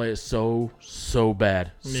want to play it so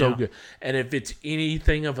bad. So Yeah. good. And if it's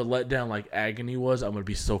anything of a letdown like Agony was, I'm going to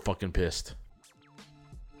be so fucking pissed.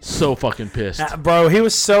 So fucking pissed. Bro, he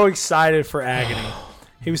was so excited for Agony.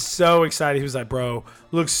 He was so excited. He was like, bro,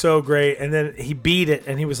 looks so great. And then he beat it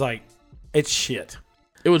and he was like, it's shit.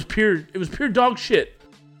 It was pure dog shit.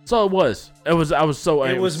 That's all it was. I was so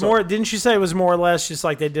It was more, didn't you say it was more or less just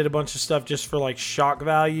like they did a bunch of stuff just for like shock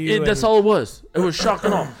value? That's all it was. It was shock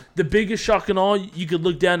and all. The biggest shock and all, you could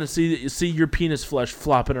look down and see your penis flesh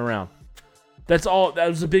flopping around. That's all. That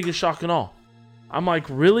was the biggest shock and all. I'm like,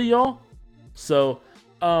 really, y'all? So,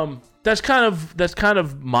 that's kind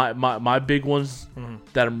of my big ones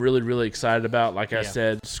that I'm really, really excited about. Like I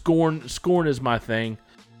said, Scorn is my thing.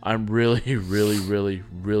 I'm really, really, really,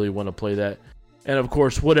 really want to play that. And of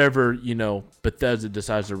course, whatever, Bethesda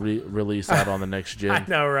decides to release out on the next gen. I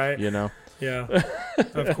know, right? Yeah,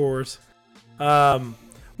 of course. Well,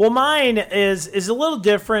 mine is a little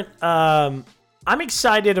different. I'm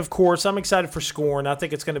excited, of course. I'm excited for Scorn. I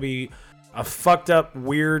think it's going to be a fucked up,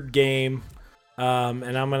 weird game,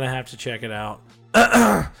 and I'm going to have to check it out.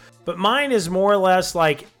 But mine is more or less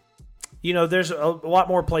like, there's a lot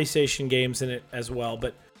more PlayStation games in it as well,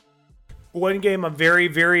 but one game I'm very,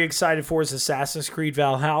 very excited for is Assassin's Creed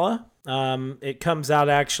Valhalla. It comes out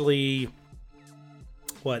actually,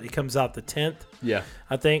 it comes out the 10th? yeah.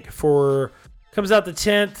 I think comes out the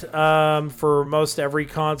 10th for most every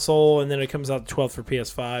console, and then it comes out the 12th for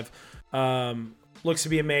PS5. Looks to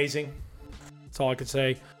be amazing. That's all I can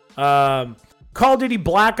say. Call of Duty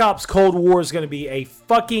Black Ops Cold War is going to be a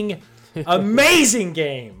fucking amazing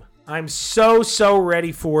game. I'm so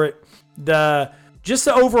ready for it. Just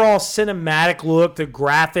the overall cinematic look, the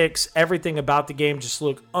graphics, everything about the game just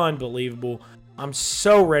look unbelievable. I'm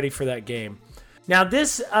so ready for that game. Now,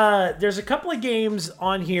 there's a couple of games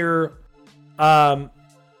on here. I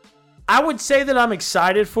would say that I'm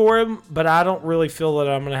excited for them, but I don't really feel that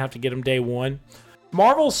I'm going to have to get them day one.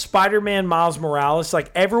 Marvel's Spider-Man Miles Morales,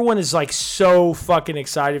 like everyone is like so fucking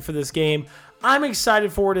excited for this game. I'm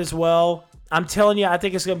excited for it as well. I'm telling you, I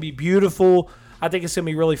think it's going to be beautiful. I think it's going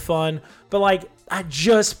to be really fun. But like, I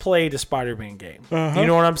just played a Spider-Man game. You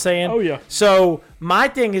know what I'm saying? Oh, yeah. So my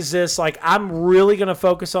thing is this, like, I'm really going to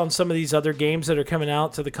focus on some of these other games that are coming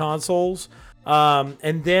out to the consoles.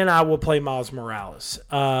 And then I will play Miles Morales.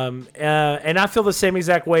 And I feel the same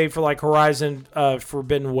exact way for like Horizon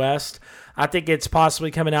Forbidden West. I think it's possibly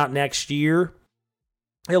coming out next year.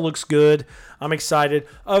 It looks good. I'm excited.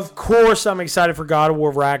 Of course, I'm excited for God of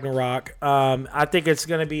War Ragnarok. I think it's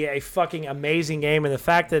going to be a fucking amazing game. And the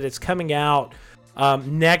fact that it's coming out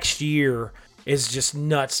next year is just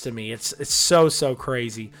nuts to me. It's so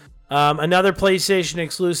crazy. Another PlayStation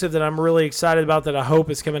exclusive that I'm really excited about that I hope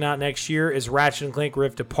is coming out next year is Ratchet & Clank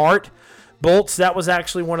Rift Apart. Bolts, that was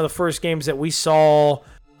actually one of the first games that we saw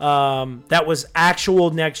that was actual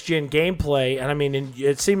next-gen gameplay. And I mean,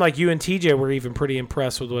 it seemed like you and TJ were even pretty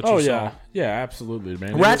impressed with what you saw. Yeah, absolutely,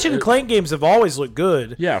 man. Ratchet and Clank games have always looked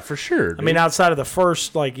good. Yeah, for sure. I mean, outside of the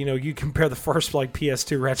first, like, you compare the first, like,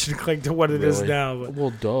 PS2 Ratchet and Clank to what it is now. But, well,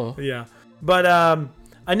 duh. yeah. But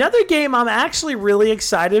another game I'm actually really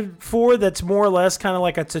excited for that's more or less kind of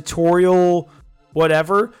like a tutorial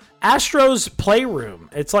whatever, Astro's Playroom.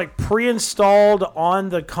 It's like pre-installed on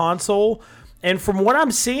the console. And from what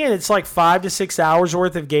I'm seeing, it's like 5 to 6 hours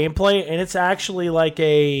worth of gameplay. And it's actually like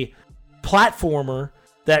a platformer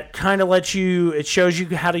that kind of it shows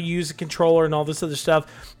you how to use a controller and all this other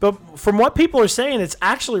stuff. But from what people are saying, it's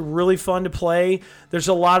actually really fun to play. There's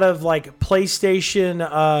a lot of like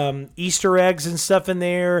PlayStation Easter eggs and stuff in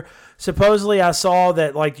there. Supposedly, I saw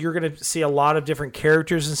that like you're going to see a lot of different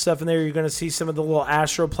characters and stuff in there. You're going to see some of the little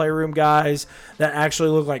Astro Playroom guys that actually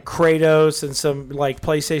look like Kratos and some like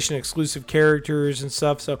PlayStation exclusive characters and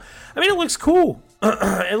stuff. So, I mean, it looks cool.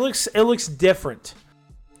 It looks different.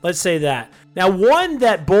 Let's say that. Now, one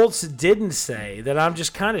that Bolts didn't say that I'm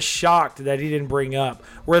just kind of shocked that he didn't bring up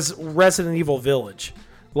was Resident Evil Village.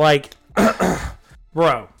 Like,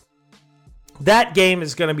 bro, That game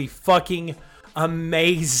is going to be fucking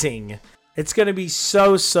amazing. It's going to be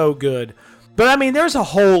so good. But I mean, there's a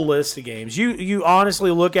whole list of games. You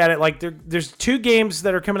honestly look at it like there's 2 games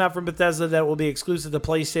that are coming out from Bethesda that will be exclusive to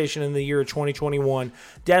PlayStation in the year of 2021,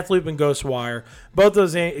 Deathloop and Ghostwire. Both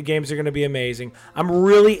those games are going to be amazing. I'm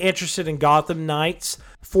really interested in Gotham Knights,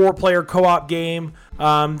 4-player co-op game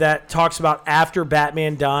that talks about after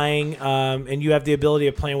Batman dying, and you have the ability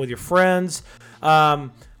of playing with your friends.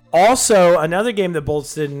 Also, another game that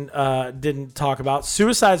Bolts didn't talk about,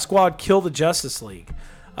 Suicide Squad: Kill the Justice League.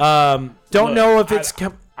 Don't know if it's.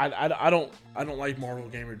 I don't like Marvel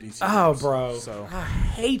game or DC. Oh, games, bro, so I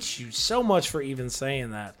hate you so much for even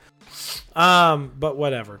saying that. But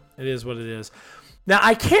whatever, it is what it is. Now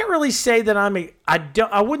I can't really say that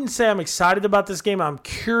I wouldn't say I'm excited about this game. I'm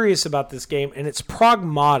curious about this game, and it's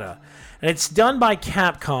Pragmata, and it's done by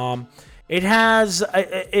Capcom. It has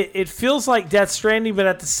it feels like Death Stranding, but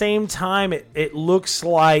at the same time, it looks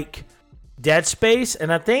like Dead Space,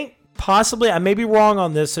 and I think. Possibly, I may be wrong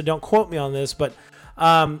on this, so don't quote me on this, but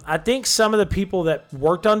I think some of the people that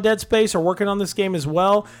worked on Dead Space are working on this game as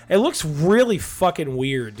well. It looks really fucking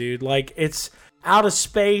weird, dude. Like, it's out of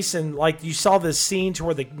space, and like you saw this scene to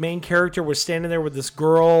where the main character was standing there with this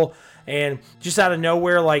girl, and just out of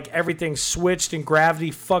nowhere, like, everything switched and gravity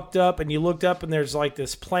fucked up, and you looked up and there's like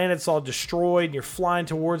this planet's all destroyed, and you're flying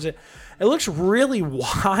towards it. It looks really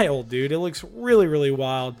wild, dude. It looks really, really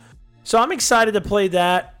wild. So I'm excited to play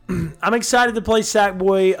that. I'm excited to play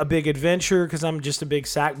Sackboy: A Big Adventure because I'm just a big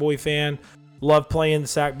Sackboy fan. Love playing the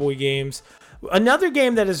Sackboy games. Another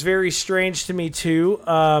game that is very strange to me too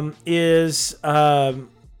is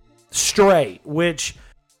Stray, which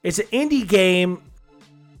is an indie game,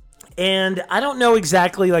 and I don't know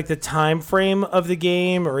exactly like the time frame of the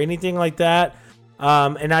game or anything like that.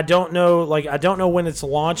 And I don't know when it's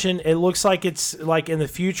launching. It looks like it's like in the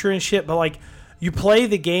future and shit, but like. You play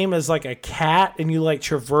the game as like a cat and you like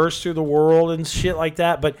traverse through the world and shit like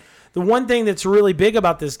that. But the one thing that's really big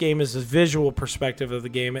about this game is the visual perspective of the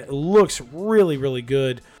game. It looks really, really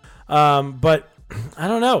good. But I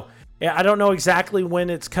don't know. I don't know exactly when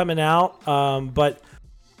it's coming out. But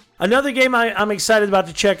another game I'm excited about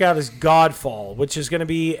to check out is Godfall, which is going to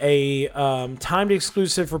be a timed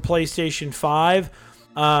exclusive for PlayStation 5.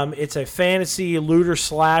 It's a fantasy looter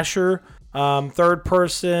slasher. Third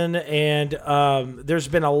person, and there's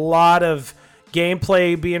been a lot of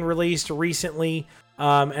gameplay being released recently,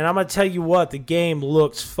 and I'm gonna tell you what, the game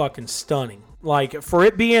looks fucking stunning. Like, for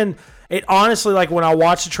it being, it honestly, like, when I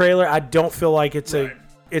watch the trailer, I don't feel like it's a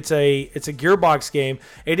Gearbox game.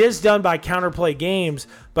 It is done by Counterplay Games,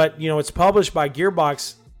 but you know, it's published by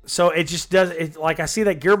Gearbox, so it just does it. Like, I see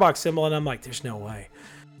that Gearbox symbol and I'm like, there's no way,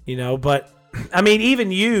 you know. But I mean,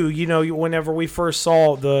 even you know, whenever we first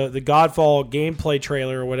saw the Godfall gameplay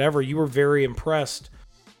trailer or whatever, you were very impressed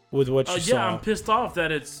with what you saw. Yeah, I'm pissed off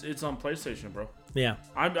that it's on PlayStation, bro. Yeah,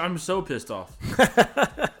 I'm so pissed off.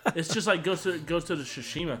 It's just like goes to the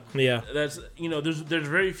Tsushima. Yeah, that's, you know, there's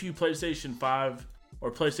very few PlayStation 5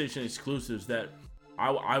 or PlayStation exclusives that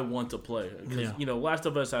I want to play. Because you know, Last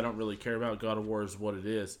of Us I don't really care about. God of War is what it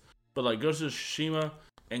is. But like Ghost of Tsushima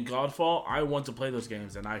and Godfall, I want to play those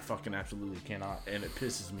games, and I fucking absolutely cannot, and it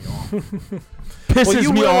pisses me off. Well,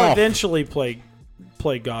 you will eventually play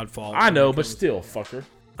Godfall. I know, but still, fucker.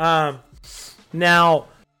 Now,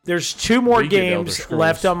 there's 2 more games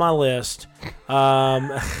left on my list.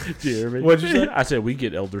 What did you say? I said we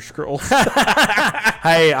get Elder Scrolls.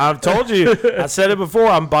 Hey, I've told you. I said it before.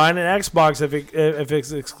 I'm buying an Xbox if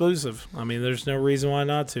it's exclusive. I mean, there's no reason why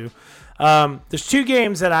not to. There's 2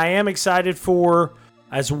 games that I am excited for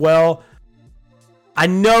as well. I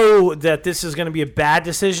know that this is going to be a bad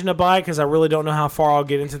decision to buy because I really don't know how far I'll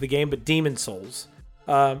get into the game, but Demon Souls.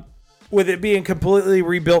 With it being completely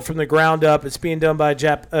rebuilt from the ground up, it's being done by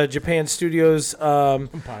Japan Studios.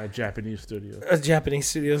 By Japanese Studios. Japanese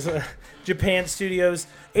Studios. Japan Studios.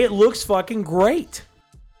 It looks fucking great.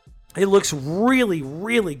 It looks really,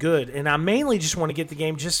 really good. And I mainly just want to get the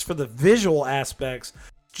game just for the visual aspects,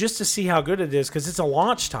 just to see how good it is, because it's a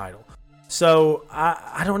launch title. So,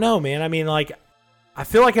 I don't know, man. I mean, like, I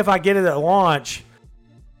feel like if I get it at launch,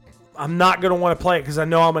 I'm not going to want to play it because I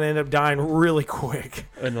know I'm going to end up dying really quick.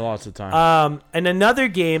 And lots of time. And another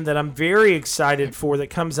game that I'm very excited for that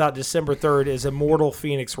comes out December 3rd is Immortal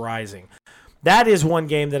Phoenix Rising. That is one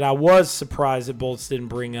game that I was surprised that Bolts didn't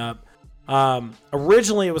bring up.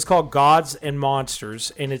 Originally, it was called Gods and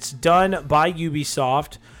Monsters, and it's done by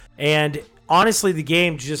Ubisoft. And honestly, the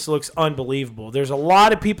game just looks unbelievable. There's a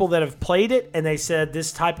lot of people that have played it, and they said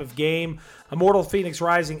this type of game, Immortal Phoenix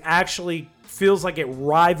Rising, actually feels like it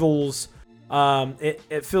rivals.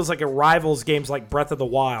 It feels like it rivals games like Breath of the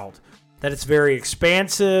Wild, that it's very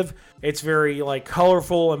expansive. It's very like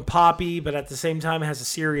colorful and poppy, but at the same time it has a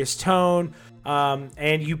serious tone.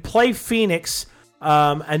 And you play Phoenix,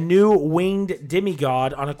 a new winged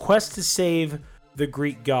demigod, on a quest to save the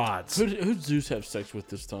Greek gods. Who'd Zeus have sex with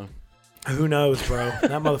this time? Who knows, bro?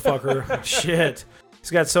 That motherfucker, shit.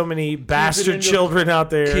 He's got so many bastard children out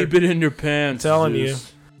there. Keep it in your pants, I'm telling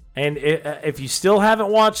Zeus. you. And if you still haven't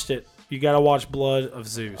watched it, you got to watch Blood of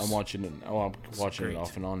Zeus. I'm watching it. Oh, I'm watching it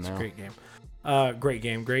off and on now. It's a great game. Great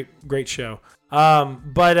game. Great show.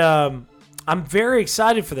 But I'm very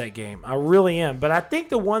excited for that game. I really am. But I think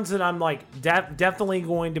the ones that I'm like definitely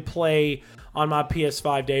going to play on my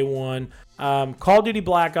PS5 day one, Call of Duty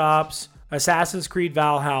Black Ops, Assassin's Creed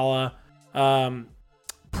Valhalla,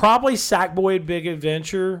 probably Sackboy Big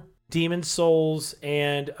Adventure, Demon's Souls,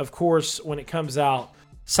 and of course, when it comes out,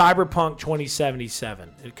 Cyberpunk 2077.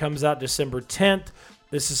 It comes out December 10th.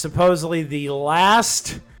 This is supposedly the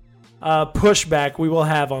last pushback we will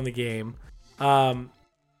have on the game.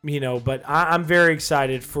 But I'm very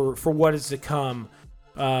excited for what is to come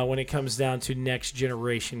when it comes down to next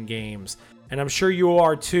generation games. And I'm sure you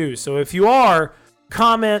are too. So if you are,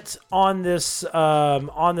 comment on this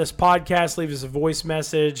podcast, leave us a voice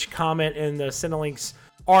message, comment in the Cinelinx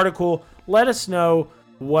article. Let us know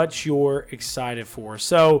what you're excited for.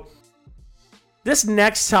 So this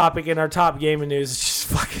next topic in our top gaming news is just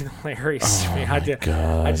fucking hilarious to me. I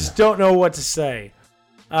just don't know what to say.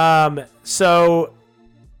 So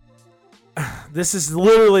this is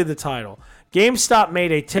literally the title. GameStop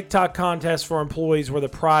made a TikTok contest for employees where the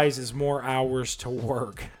prize is more hours to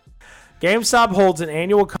work. GameStop holds an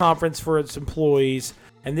annual conference for its employees,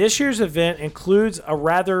 and this year's event includes a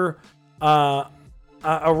rather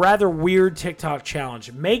weird TikTok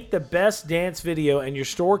challenge. Make the best dance video, and your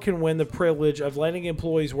store can win the privilege of letting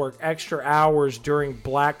employees work extra hours during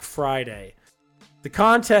Black Friday. The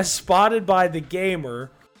contest, spotted by The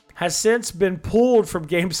Gamer, has since been pulled from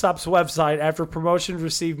GameStop's website after promotions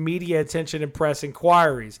received media attention and press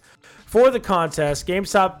inquiries. For the contest,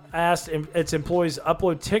 GameStop asked its employees to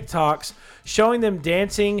upload TikToks showing them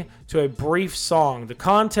dancing to a brief song. The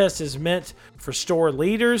contest is meant for store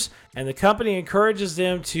leaders, and the company encourages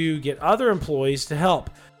them to get other employees to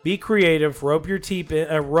help. Be creative, rope your team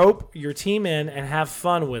in, and have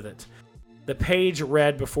fun with it. The page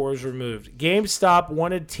read before it was removed. GameStop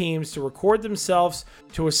wanted teams to record themselves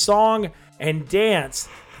to a song and dance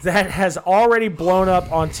that has already blown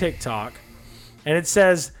up on TikTok. And it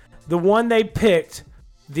says the one they picked,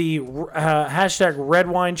 the hashtag Red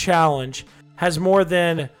Wine Challenge, has more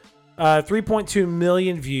than 3.2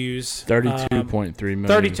 million views. 32.3 million.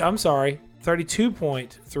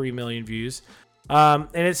 32.3 million views. And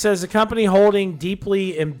it says the company holding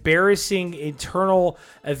deeply embarrassing internal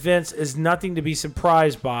events is nothing to be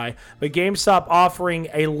surprised by, but GameStop offering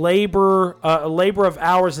a labor of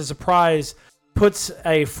hours as a prize puts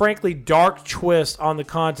a frankly dark twist on the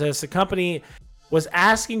contest. The company was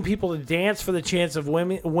asking people to dance for the chance of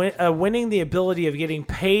winning the ability of getting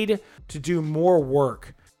paid to do more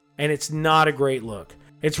work, and it's not a great look.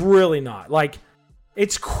 It's really not. Like,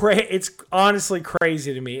 it's honestly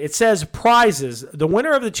crazy to me. It says prizes. The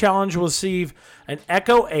winner of the challenge will receive an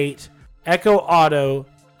Echo 8, Echo Auto,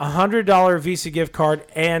 $100 Visa gift card,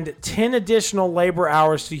 and 10 additional labor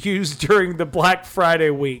hours to use during the Black Friday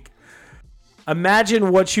week.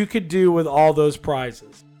 Imagine what you could do with all those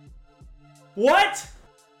prizes. What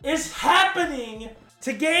is happening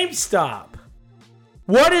to GameStop?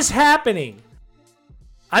 What is happening?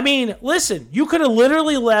 I mean, listen, you could have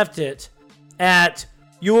literally left it at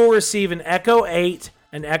you will receive an Echo 8,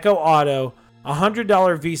 an Echo Auto,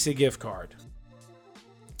 $100 Visa gift card.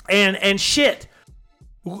 And shit,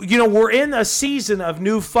 you know, we're in a season of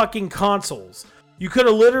new fucking consoles. You could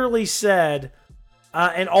have literally said,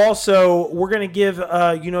 and also we're going to give,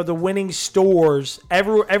 the winning stores,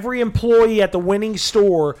 every employee at the winning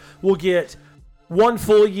store will get 1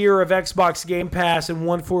 full year of Xbox Game Pass and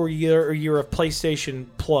 1 full year of PlayStation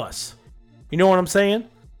Plus. You know what I'm saying?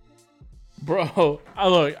 Bro,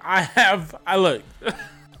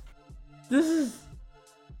 This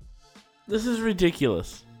is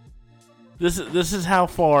ridiculous. This is how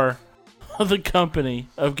far the company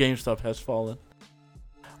of GameStop has fallen.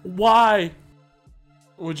 Why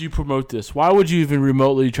would you promote this? Why would you even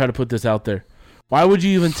remotely try to put this out there? Why would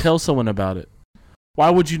you even tell someone about it? Why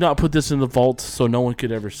would you not put this in the vault so no one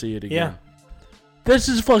could ever see it again? Yeah. This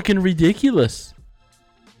is fucking ridiculous.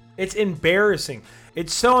 It's embarrassing.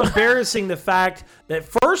 It's so embarrassing the fact that,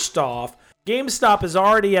 first off, GameStop is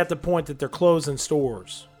already at the point that they're closing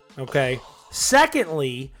stores. Okay?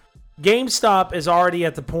 Secondly, GameStop is already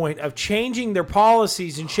at the point of changing their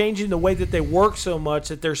policies and changing the way that they work so much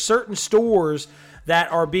that there's certain stores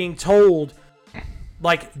that are being told,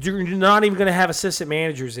 like, you're not even going to have assistant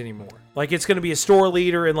managers anymore. Like, it's going to be a store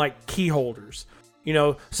leader and, like, key holders. You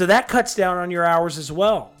know, so that cuts down on your hours as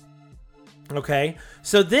well. Okay?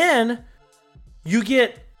 So then you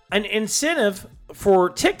get an incentive for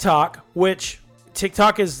TikTok, which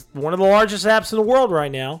TikTok is one of the largest apps in the world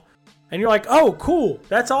right now. And you're like, oh, cool.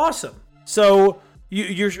 That's awesome. So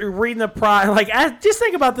you're reading the prize. Like, just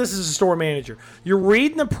think about this as a store manager. You're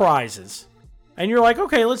reading the prizes. And you're like,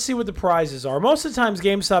 okay, let's see what the prizes are. Most of the times,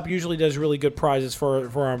 GameStop usually does really good prizes for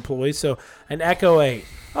our employees. So an Echo 8.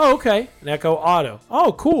 Oh, okay. An Echo Auto.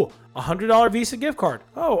 Oh, cool. $100 Visa gift card.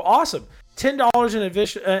 Oh, awesome. $10 in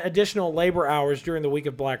additional labor hours during the week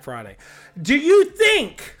of Black Friday. Do you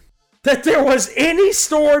think that there was any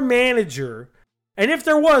store manager, and if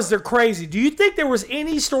there was, they're crazy. Do you think there was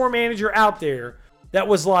any store manager out there that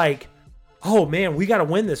was like, oh man, we got to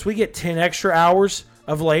win this. We get 10 extra hours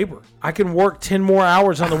of labor. I can work 10 more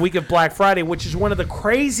hours on the week of Black Friday, which is one of the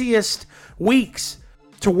craziest weeks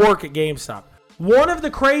to work at GameStop. One of the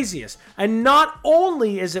craziest. And not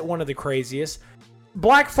only is it one of the craziest,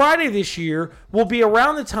 Black Friday this year will be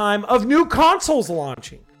around the time of new consoles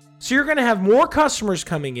launching. So you're going to have more customers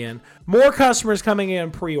coming in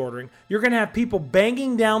pre-ordering. You're going to have people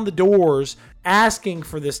banging down the doors asking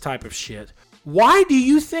for this type of shit. Why do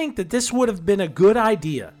you think that this would have been a good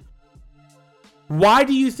idea? Why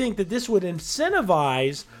do you think that this would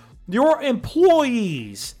incentivize your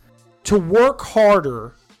employees to work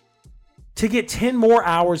harder to get 10 more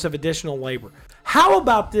hours of additional labor? How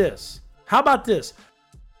about this?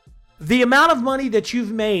 The amount of money that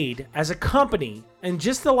you've made as a company in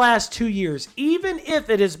just the last 2 years, even if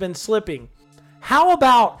it has been slipping, how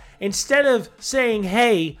about instead of saying,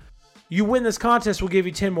 hey, you win this contest, we'll give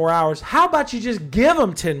you 10 more hours, how about you just give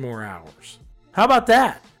them 10 more hours? How about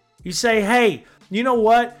that? You say, hey, you know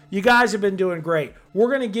what? You guys have been doing great. We're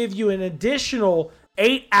going to give you an additional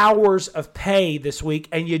 8 hours of pay this week,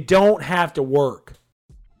 and you don't have to work.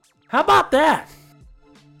 How about that?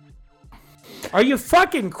 Are you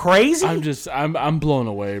fucking crazy? I'm blown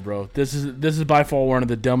away, bro. This is by far one of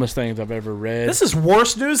the dumbest things I've ever read. This is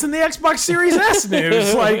worse news than the Xbox Series S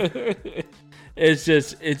news. Like,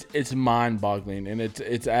 it's mind-boggling, and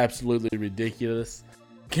it's absolutely ridiculous.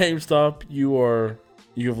 GameStop,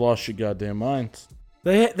 you've lost your goddamn minds.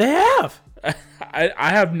 They have. I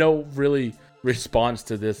have no really response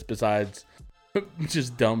to this besides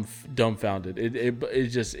just dumbfounded.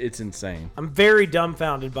 It's insane. I'm very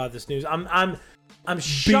dumbfounded by this news. I'm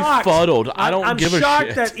shocked. Befuddled. I don't give a shit. I'm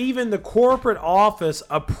shocked that even the corporate office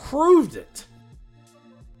approved it.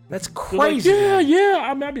 That's crazy. Like, yeah.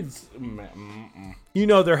 I mean, you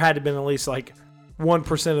know, there had to have been at least like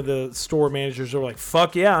 1% of the store managers are like,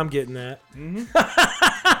 fuck yeah, I'm getting that. Mm-hmm.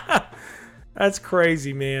 That's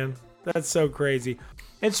crazy, man. That's so crazy.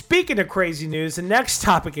 And speaking of crazy news, the next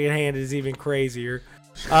topic at hand is even crazier.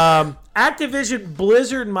 Activision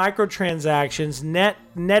Blizzard microtransactions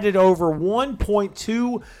netted over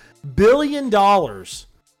 $1.2 billion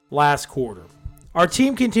last quarter. Our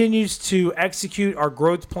team continues to execute our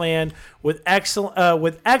growth plan with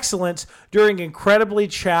excellence during incredibly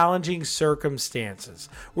challenging circumstances.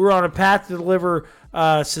 We're on a path to deliver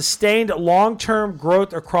sustained long-term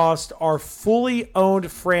growth across our fully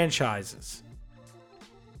owned franchises.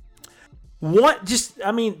 Just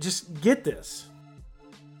get this.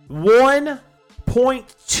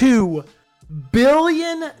 $1.2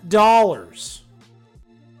 billion.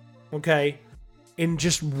 Okay? In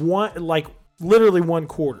just literally one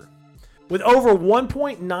quarter. With over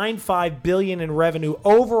 $1.95 billion in revenue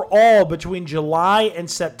overall between July and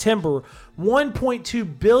September,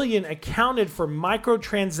 $1.2 billion accounted for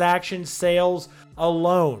microtransaction sales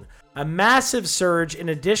alone. A massive surge in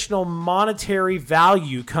additional monetary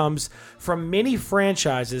value comes from many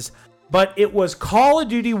franchises, but it was Call of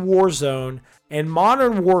Duty Warzone and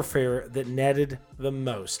Modern Warfare that netted the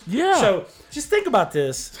most. Yeah. So just think about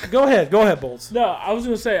this. Go ahead, Bolts. No, I was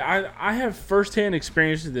going to say, I have firsthand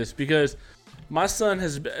experience with this because my son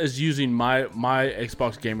is using my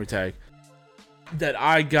Xbox gamer tag that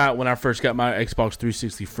I got when I first got my Xbox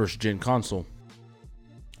 360 first gen console.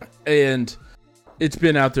 And it's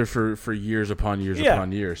been out there for years upon years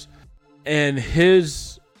upon years. And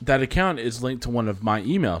that account is linked to one of my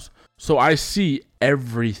emails. So I see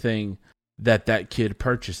everything that kid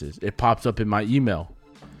purchases. It pops up in my email.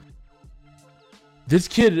 This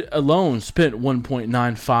kid alone spent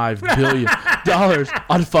 $1.95 billion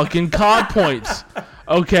on fucking COD points.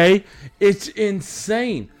 Okay? It's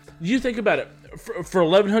insane. You think about it. For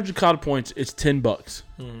 1,100 COD points, it's $10.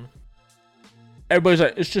 Mm-hmm. everybody's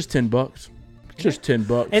like, it's just $10. It's just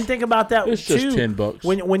 $10. And think about that It's too. just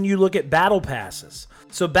 $10. When you look at battle passes.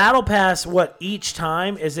 So battle pass, what each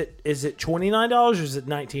time is it $29 or is it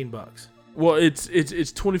 $19? Well, it's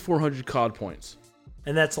 2,400 COD points.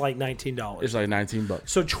 And that's like $19. It's like $19.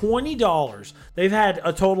 So $20. They've had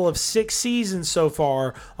a total of 6 seasons so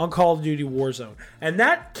far on Call of Duty Warzone. And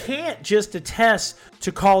that can't just attest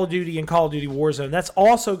to Call of Duty and Call of Duty Warzone. That's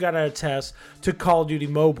also got to attest to Call of Duty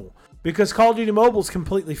Mobile. Because Call of Duty Mobile is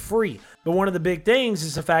completely free. But one of the big things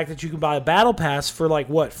is the fact that you can buy a battle pass for like,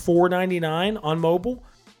 what, $4.99 on mobile?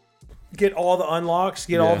 Get all the unlocks,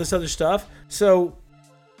 get all this other stuff. So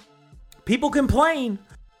people complain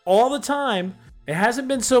all the time. It hasn't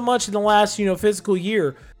been so much in the last, fiscal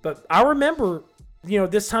year. But I remember,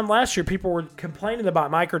 this time last year, people were complaining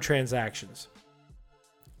about microtransactions,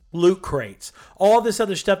 loot crates, all this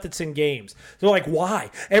other stuff that's in games. They're like, why?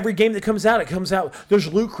 Every game that comes out,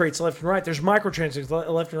 there's loot crates left and right. There's microtransactions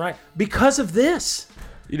left and right. Because of this.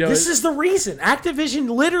 This is the reason. Activision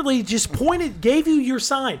literally just gave you your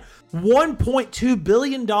sign. $1.2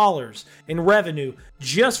 billion in revenue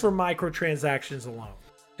just for microtransactions alone.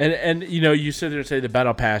 And you sit there and say the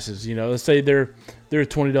battle passes, let's say they're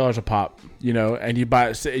 $20 a pop, and you buy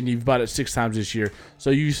it and you've bought it 6 times this year. So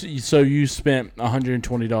you spent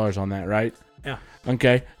 $120 on that, right? Yeah.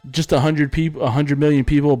 Okay. Just 100 million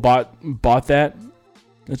people bought that.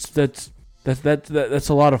 That's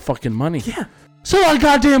a lot of fucking money. Yeah. It's a lot of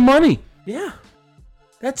goddamn money. Yeah.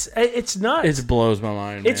 It's nuts. It blows my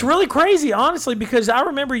mind. It's really crazy, honestly, because I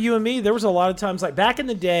remember you and me, there was a lot of times, like back in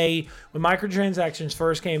the day when microtransactions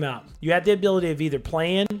first came out, you had the ability of either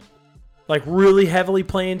playing, like really heavily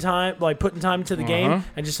playing time, like putting time into the game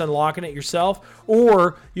and just unlocking it yourself,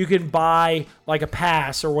 or you can buy like a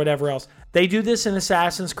pass or whatever else. They do this in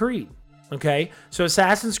Assassin's Creed, okay? So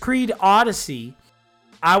Assassin's Creed Odyssey,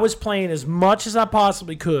 I was playing as much as I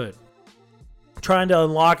possibly could, trying to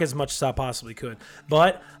unlock as much as I possibly could.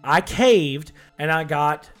 But I caved and I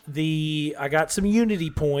got some Unity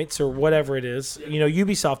points or whatever it is,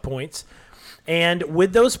 Ubisoft points. And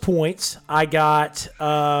with those points, I got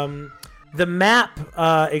the map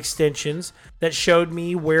extensions that showed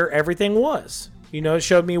me where everything was. It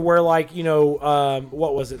showed me where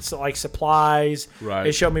what was it? So like supplies. Right.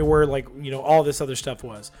 It showed me where all this other stuff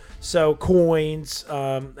was. So coins,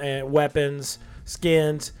 and weapons,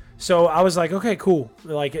 skins. So I was like, okay, cool.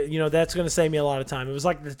 Like, that's going to save me a lot of time. It was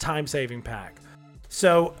like the time-saving pack.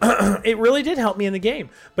 So it really did help me in the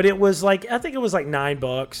game. But it was like, I think it was like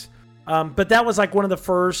 $9. But that was like one of the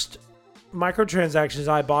first microtransactions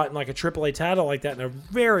I bought in like a AAA title like that in a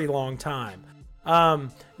very long time.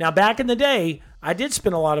 Now, back in the day, I did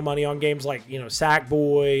spend a lot of money on games like,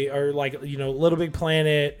 Sackboy or like, Little Big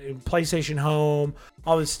Planet, PlayStation Home,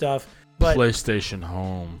 all this stuff. But PlayStation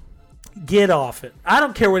Home. Get off it. I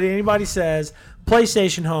don't care what anybody says.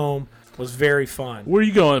 PlayStation Home was very fun. Where are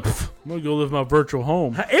you going? I'm going to go live my virtual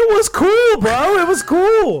home. It was cool, bro. It was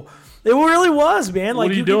cool. It really was, man.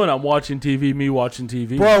 What are you doing? I'm watching TV, me watching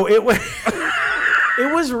TV. Bro, it was...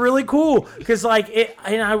 It was really cool because,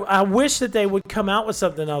 I wish that they would come out with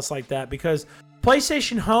something else like that because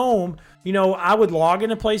PlayStation Home, I would log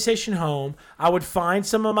into PlayStation Home. I would find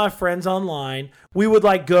some of my friends online. We would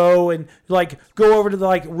go over to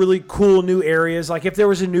the really cool new areas. Like if there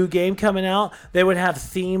was a new game coming out, they would have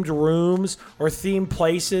themed rooms or themed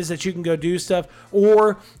places that you can go do stuff.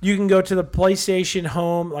 Or you can go to the PlayStation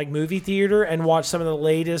Home movie theater and watch some of the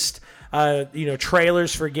latest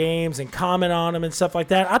trailers for games and comment on them and stuff like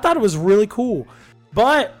that. I thought it was really cool.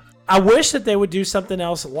 But I wish that they would do something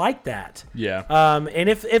else like that. Yeah. And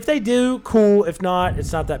if they do, cool. If not,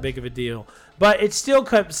 it's not that big of a deal. But it still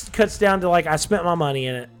cuts down to I spent my money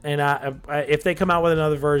in it, and I if they come out with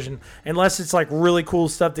another version, unless it's really cool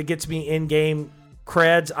stuff that gets me in-game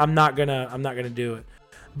creds, I'm not gonna do it.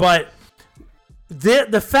 But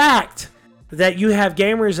the fact that you have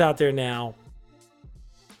gamers out there now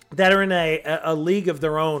that are in a league of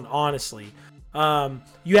their own, honestly,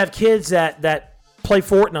 you have kids that play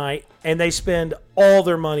Fortnite and they spend all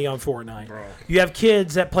their money on Fortnite. Bro. You have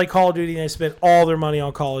kids that play Call of Duty and they spend all their money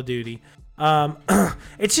on Call of Duty.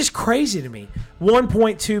 It's just crazy to me.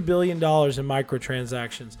 $1.2 billion in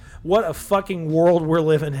microtransactions. What a fucking world we're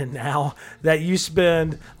living in now that you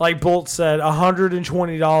spend, like Bolt said,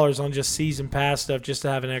 $120 on just season pass stuff just to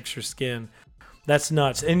have an extra skin. That's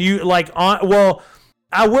nuts. And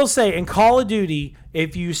I will say in Call of Duty,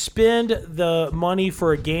 if you spend the money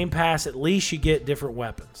for a game pass, at least you get different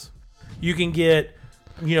weapons. You can get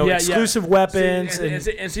exclusive weapons.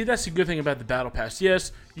 And see, that's the good thing about the battle pass.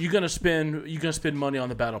 Yes, you're gonna spend money on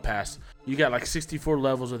the battle pass. You got like 64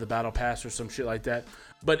 levels of the battle pass or some shit like that.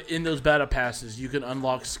 But in those battle passes, you can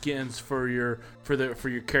unlock skins for your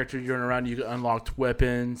character you're around. You can unlock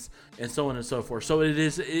weapons and so on and so forth. So it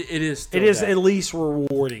is at least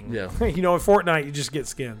rewarding. Yeah. In Fortnite, you just get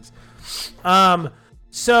skins.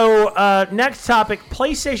 So next topic: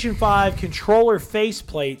 PlayStation 5 controller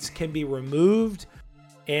faceplates can be removed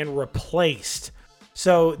and replaced.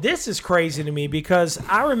 So this is crazy to me because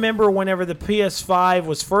I remember whenever the PS5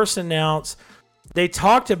 was first announced, they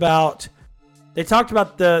talked about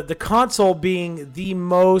the console being the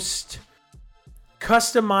most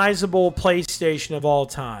customizable PlayStation of all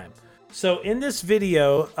time. So in this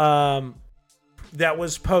video that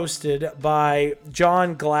was posted by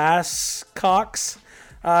John Glasscox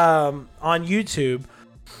on YouTube,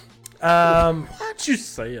 Why'd you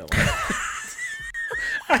say it?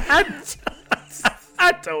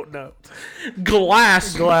 I don't know.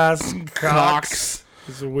 Glasscox.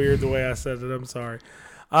 It's weird the way I said it. I'm sorry.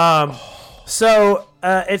 So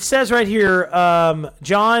it says right here,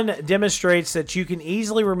 John demonstrates that you can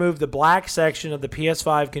easily remove the black section of the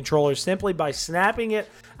PS5 controller simply by snapping it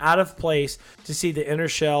out of place to see the inner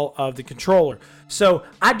shell of the controller. So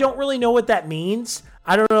I don't really know what that means.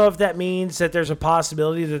 I don't know if that means that there's a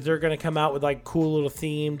possibility that they're going to come out with like cool little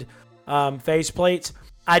themed faceplates.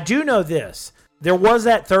 I do know this. There was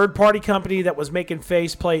that third-party company that was making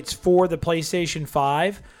faceplates for the PlayStation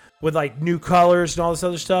 5 with like new colors and all this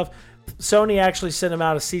other stuff. Sony actually sent them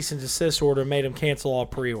out a cease and desist order and made them cancel all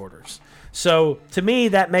pre-orders. So to me,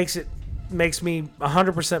 that makes me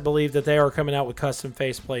 100% believe that they are coming out with custom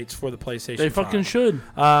faceplates for the PlayStation 5. They fucking should.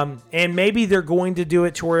 And maybe they're going to do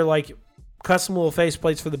it to where like custom little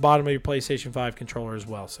faceplates for the bottom of your PlayStation 5 controller as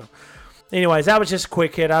well. So anyways, that was just a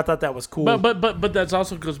quick hit. I thought that was cool. But that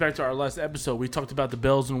also goes back to our last episode. We talked about the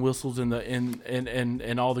bells and whistles and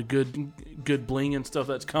and all the good bling and stuff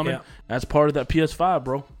that's coming. Yeah. That's part of that PS5,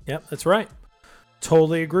 bro. Yep, that's right.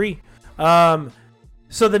 Totally agree.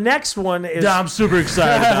 So the next one is. Yeah, I'm super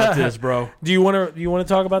excited about this, bro. Do you want to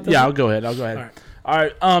talk about this? Yeah, one? I'll go ahead. All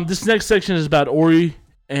right. This next section is about Ori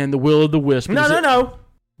and the Will of the Wisp. No.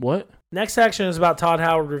 What? Next section is about Todd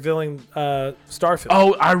Howard revealing Starfield.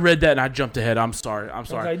 Oh, I read that and I jumped ahead. I'm sorry.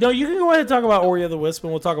 Okay. No, you can go ahead and talk about Ori of the Wisp,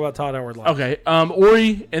 and we'll talk about Todd Howard later. Okay.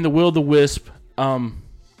 Ori and the Will of the Wisp.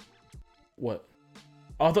 What?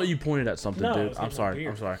 Oh, I thought you pointed at something, No, dude. it's I'm sorry.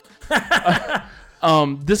 weird.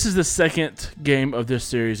 This is the second game of this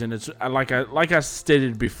series, and it's like I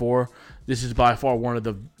stated before. This is by far one of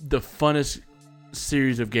the funnest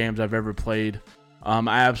series of games I've ever played. I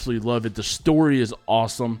absolutely love it. The story is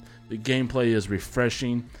awesome. The gameplay is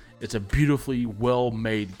refreshing. It's a beautifully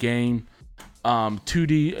well-made game.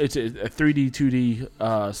 2D. It's a 3D,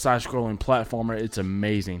 2D side-scrolling platformer. It's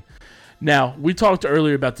amazing. Now, we talked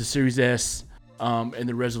earlier about the Series S and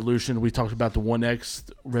the resolution. We talked about the 1X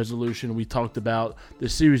resolution. We talked about the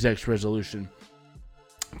Series X resolution.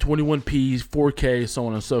 21p, 4K, so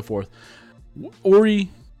on and so forth. Ori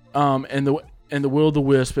and the Will of the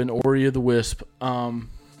Wisp and Ori of the Wisp,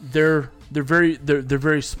 they're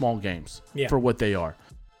very small games for what they are.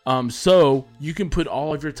 So you can put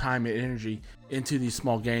all of your time and energy into these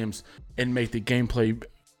small games and make the gameplay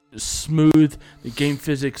smooth. The game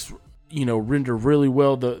physics, render really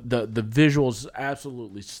well. The visuals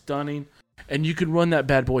absolutely stunning, and you can run that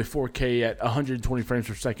bad boy 4K at 120 frames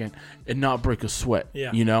per second and not break a sweat.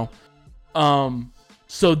 Yeah.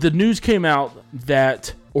 So the news came out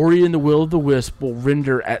that Ori and the Will of the Wisp will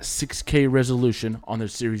render at 6K resolution on their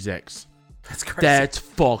Series X. That's crazy. That's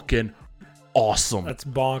fucking awesome. That's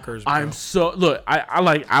bonkers, bro.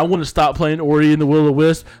 I want to stop playing Ori and the Will of the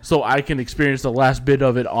Wisp so I can experience the last bit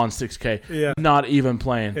of it on 6K. Yeah. Not even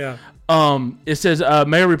playing. Yeah. It says,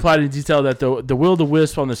 Mayor replied in detail that the Will of the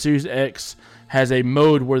Wisp on the Series X has a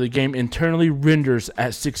mode where the game internally renders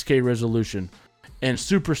at 6K resolution and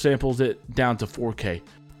super samples it down to 4K.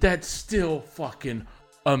 That's still fucking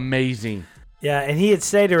amazing. Yeah, and he had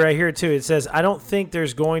stated right here, too, it says, I don't think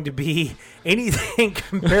there's going to be anything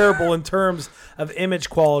comparable in terms of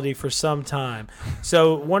image quality for some time.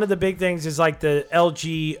 So one of the big things is like the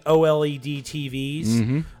LG OLED TVs.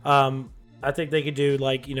 Mm-hmm. I think they could do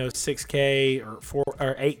 6K or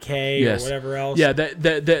 8K or whatever else. Yeah,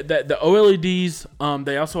 the OLEDs.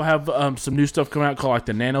 They also have some new stuff coming out called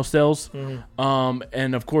the nano cells. Mm-hmm.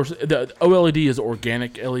 And of course the OLED is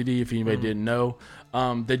organic LED. If anybody didn't know,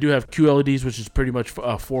 they do have QLEDs, which is pretty much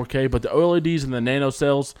 4K. But the OLEDs and the nano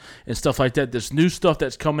cells and stuff like that. This new stuff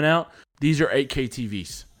that's coming out. These are 8K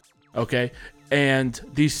TVs. Okay, and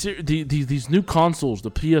these new consoles, the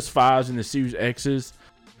PS5s and the Series X's.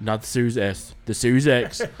 not the Series S, the Series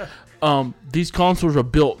X. These consoles are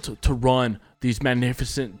built to run these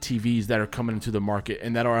magnificent TVs that are coming into the market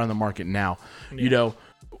and that are on the market now. Yeah. You know,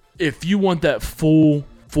 if you want that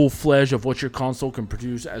full-fledged of what your console can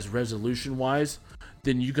produce as resolution-wise,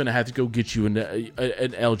 then you're going to have to go get you an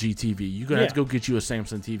LG TV. You're going to have to go get you a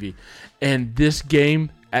Samsung TV. And this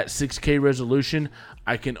game at 6K resolution,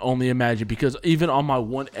 I can only imagine, because even on my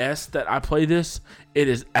 1S that I play this, it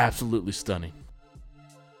is absolutely stunning.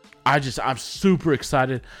 I'm super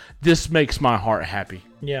excited. This makes my heart happy.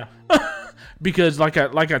 Yeah. Because like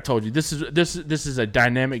I told you, this is a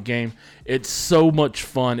dynamic game. It's so much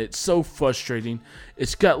fun. It's so frustrating.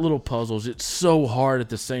 It's got little puzzles. It's so hard at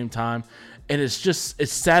the same time. And it's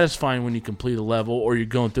satisfying when you complete a level or you're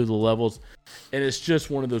going through the levels. And it's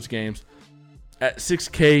just one of those games. At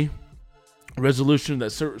 6K resolution,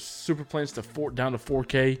 that super planes down to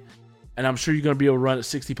 4K. And I'm sure you're going to be able to run at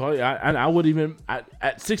 60. Probably, I would even,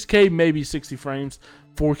 at 6K, maybe 60 frames.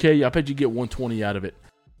 4K, I bet you get 120 out of it.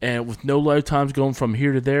 And with no load times going from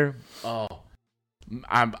here to there,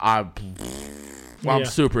 I'm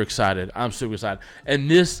super excited. I'm super excited.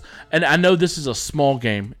 And I know this is a small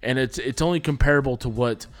game, and it's only comparable to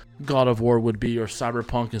what God of War would be or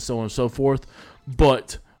Cyberpunk and so on and so forth.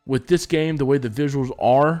 But with this game, the way the visuals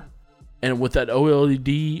are, and with that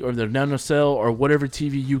OLED or the nanocell or whatever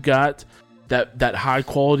TV you got, that high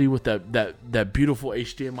quality with that beautiful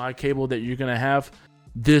HDMI cable that you're gonna have,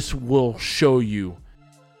 this will show you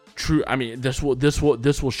true. I mean, this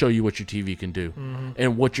will show you what your TV can do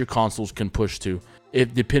and what your consoles can push to,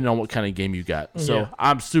 depending on what kind of game you got. So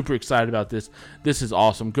I'm super excited about this. This is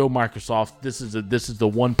awesome. Go Microsoft. This is the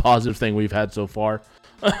one positive thing we've had so far.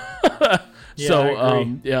 That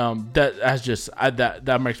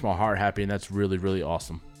makes my heart happy, and that's really, really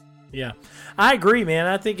awesome. Yeah, I agree, man.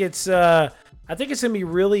 I think it's gonna be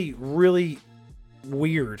really, really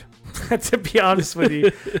weird, to be honest with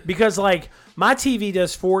you, because like my TV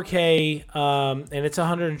does 4K and it's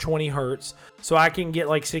 120 hertz, so I can get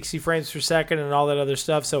like 60 frames per second and all that other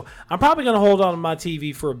stuff. So I'm probably gonna hold on to my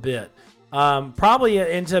TV for a bit, probably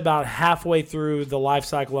into about halfway through the life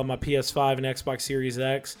cycle of my PS5 and Xbox Series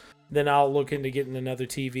X. Then I'll look into getting another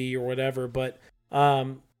TV or whatever. But I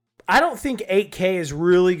don't think 8K is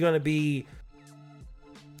really going to be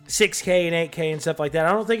 6K and 8K and stuff like that.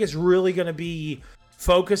 I don't think it's really going to be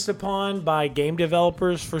focused upon by game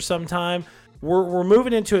developers for some time. We're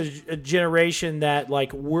moving into a generation that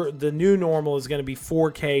like the new normal is going to be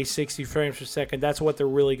 4K, 60 frames per second. That's what they're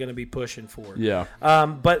really going to be pushing for. Yeah.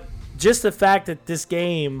 But just the fact that this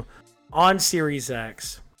game on Series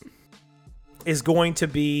X is going to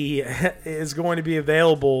be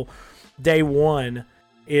available day one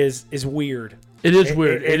is weird. It is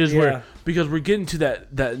weird. It is weird because we're getting to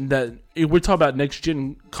that we're talking about next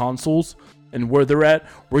gen consoles and where they're at.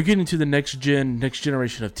 We're getting to the next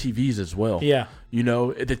generation of TVs as well. Yeah. You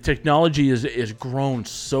know, the technology is grown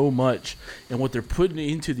so much, and what they're putting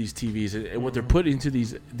into these TVs and what they're putting into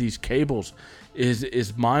these cables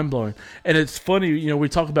is mind blowing. And it's funny, you know, we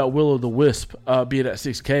talk about Will o' the Wisp being at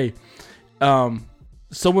 6K.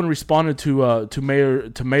 Someone responded to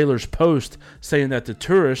Mailer's post saying that The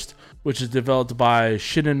Tourist, which is developed by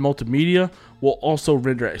Shin'en Multimedia, will also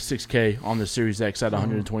render at 6K on the Series X at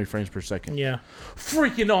 120 frames per second. Yeah,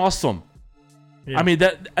 freaking awesome. Yeah. I mean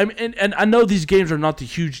and I know these games are not the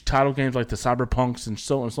huge title games like the Cyberpunks and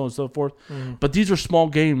so on and so forth, but these are small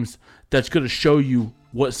games that's going to show you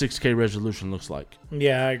what 6K resolution looks like.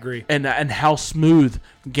 Yeah, I agree. And how smooth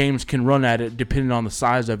games can run at it depending on the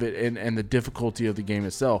size of it and the difficulty of the game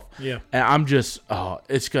itself. Yeah. And I'm just,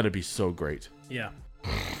 it's going to be so great. Yeah.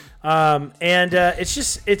 It's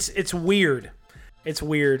just, it's weird. It's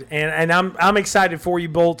weird. And I'm excited for you,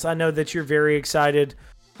 Bolts. I know that you're very excited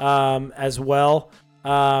as well.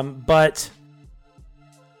 But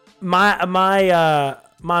my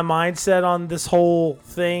mindset on this whole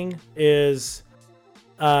thing is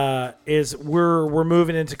we're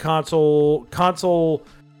moving into console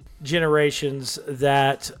generations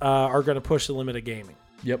that are going to push the limit of gaming.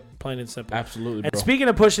 Yep, plain and simple. Absolutely. And bro. Speaking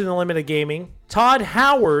of pushing the limit of gaming, Todd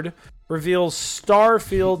Howard reveals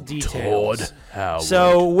Starfield details. Todd Howard.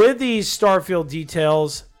 So with these Starfield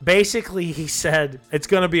details, basically he said it's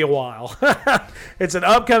going to be a while. It's an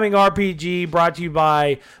upcoming RPG brought to you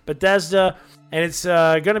by Bethesda, and it's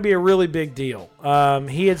going to be a really big deal.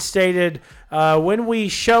 He had stated when we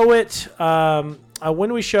show it,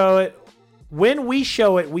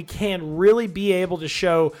 we can really be able to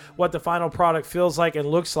show what the final product feels like and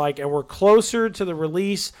looks like, and we're closer to the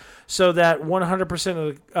release so that 100%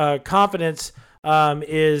 of the confidence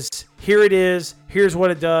is here it is, here's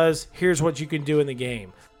what it does, here's what you can do in the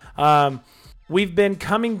game. we've been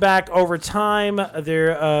coming back over time.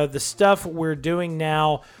 The stuff we're doing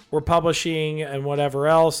now, we're publishing and whatever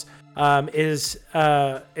else, is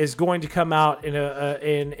going to come out in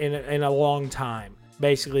a long time.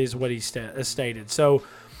 Basically, is what he stated. So,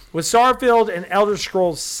 with Starfield and Elder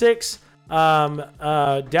Scrolls 6,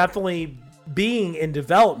 definitely being in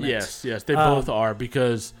development. Yes, they both are,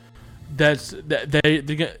 because one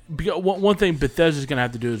thing Bethesda's gonna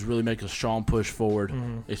have to do is really make a strong push forward,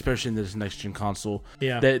 especially in this next gen console.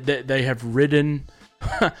 Yeah, they have ridden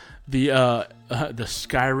the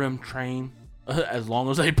Skyrim train as long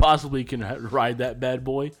as they possibly can ride that bad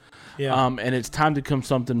boy. Yeah. And it's time to come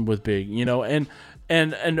something with big,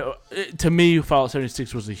 and to me, Fallout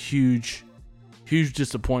 76 was a huge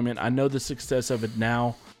disappointment. I know the success of it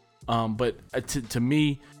now, but to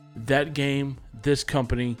me, that game, this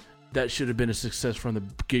company, that should have been a success from the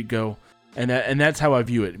get-go, and that's how I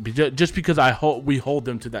view it. Just because we hold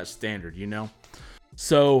them to that standard,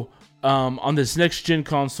 So on this next gen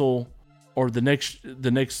console, or the next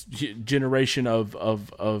generation of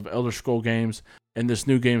Elder Scroll games, and this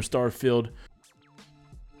new game Starfield,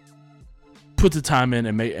 put the time in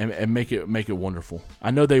and make it wonderful.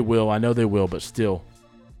 I know they will, but still,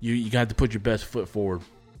 you got to put your best foot forward.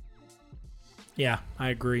 Yeah, I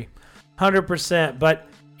agree, 100%. But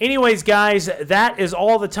anyways, guys, that is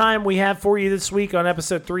all the time we have for you this week on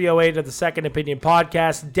episode 308 of the Second Opinion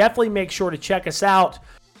Podcast. Definitely make sure to check us out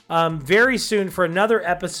very soon for another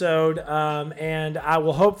episode, and I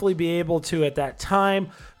will hopefully be able to, at that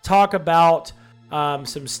time, talk about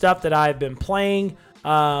some stuff that I've been playing.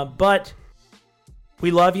 But we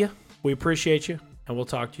love you, we appreciate you, and we'll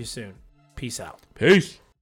talk to you soon. Peace out. Peace.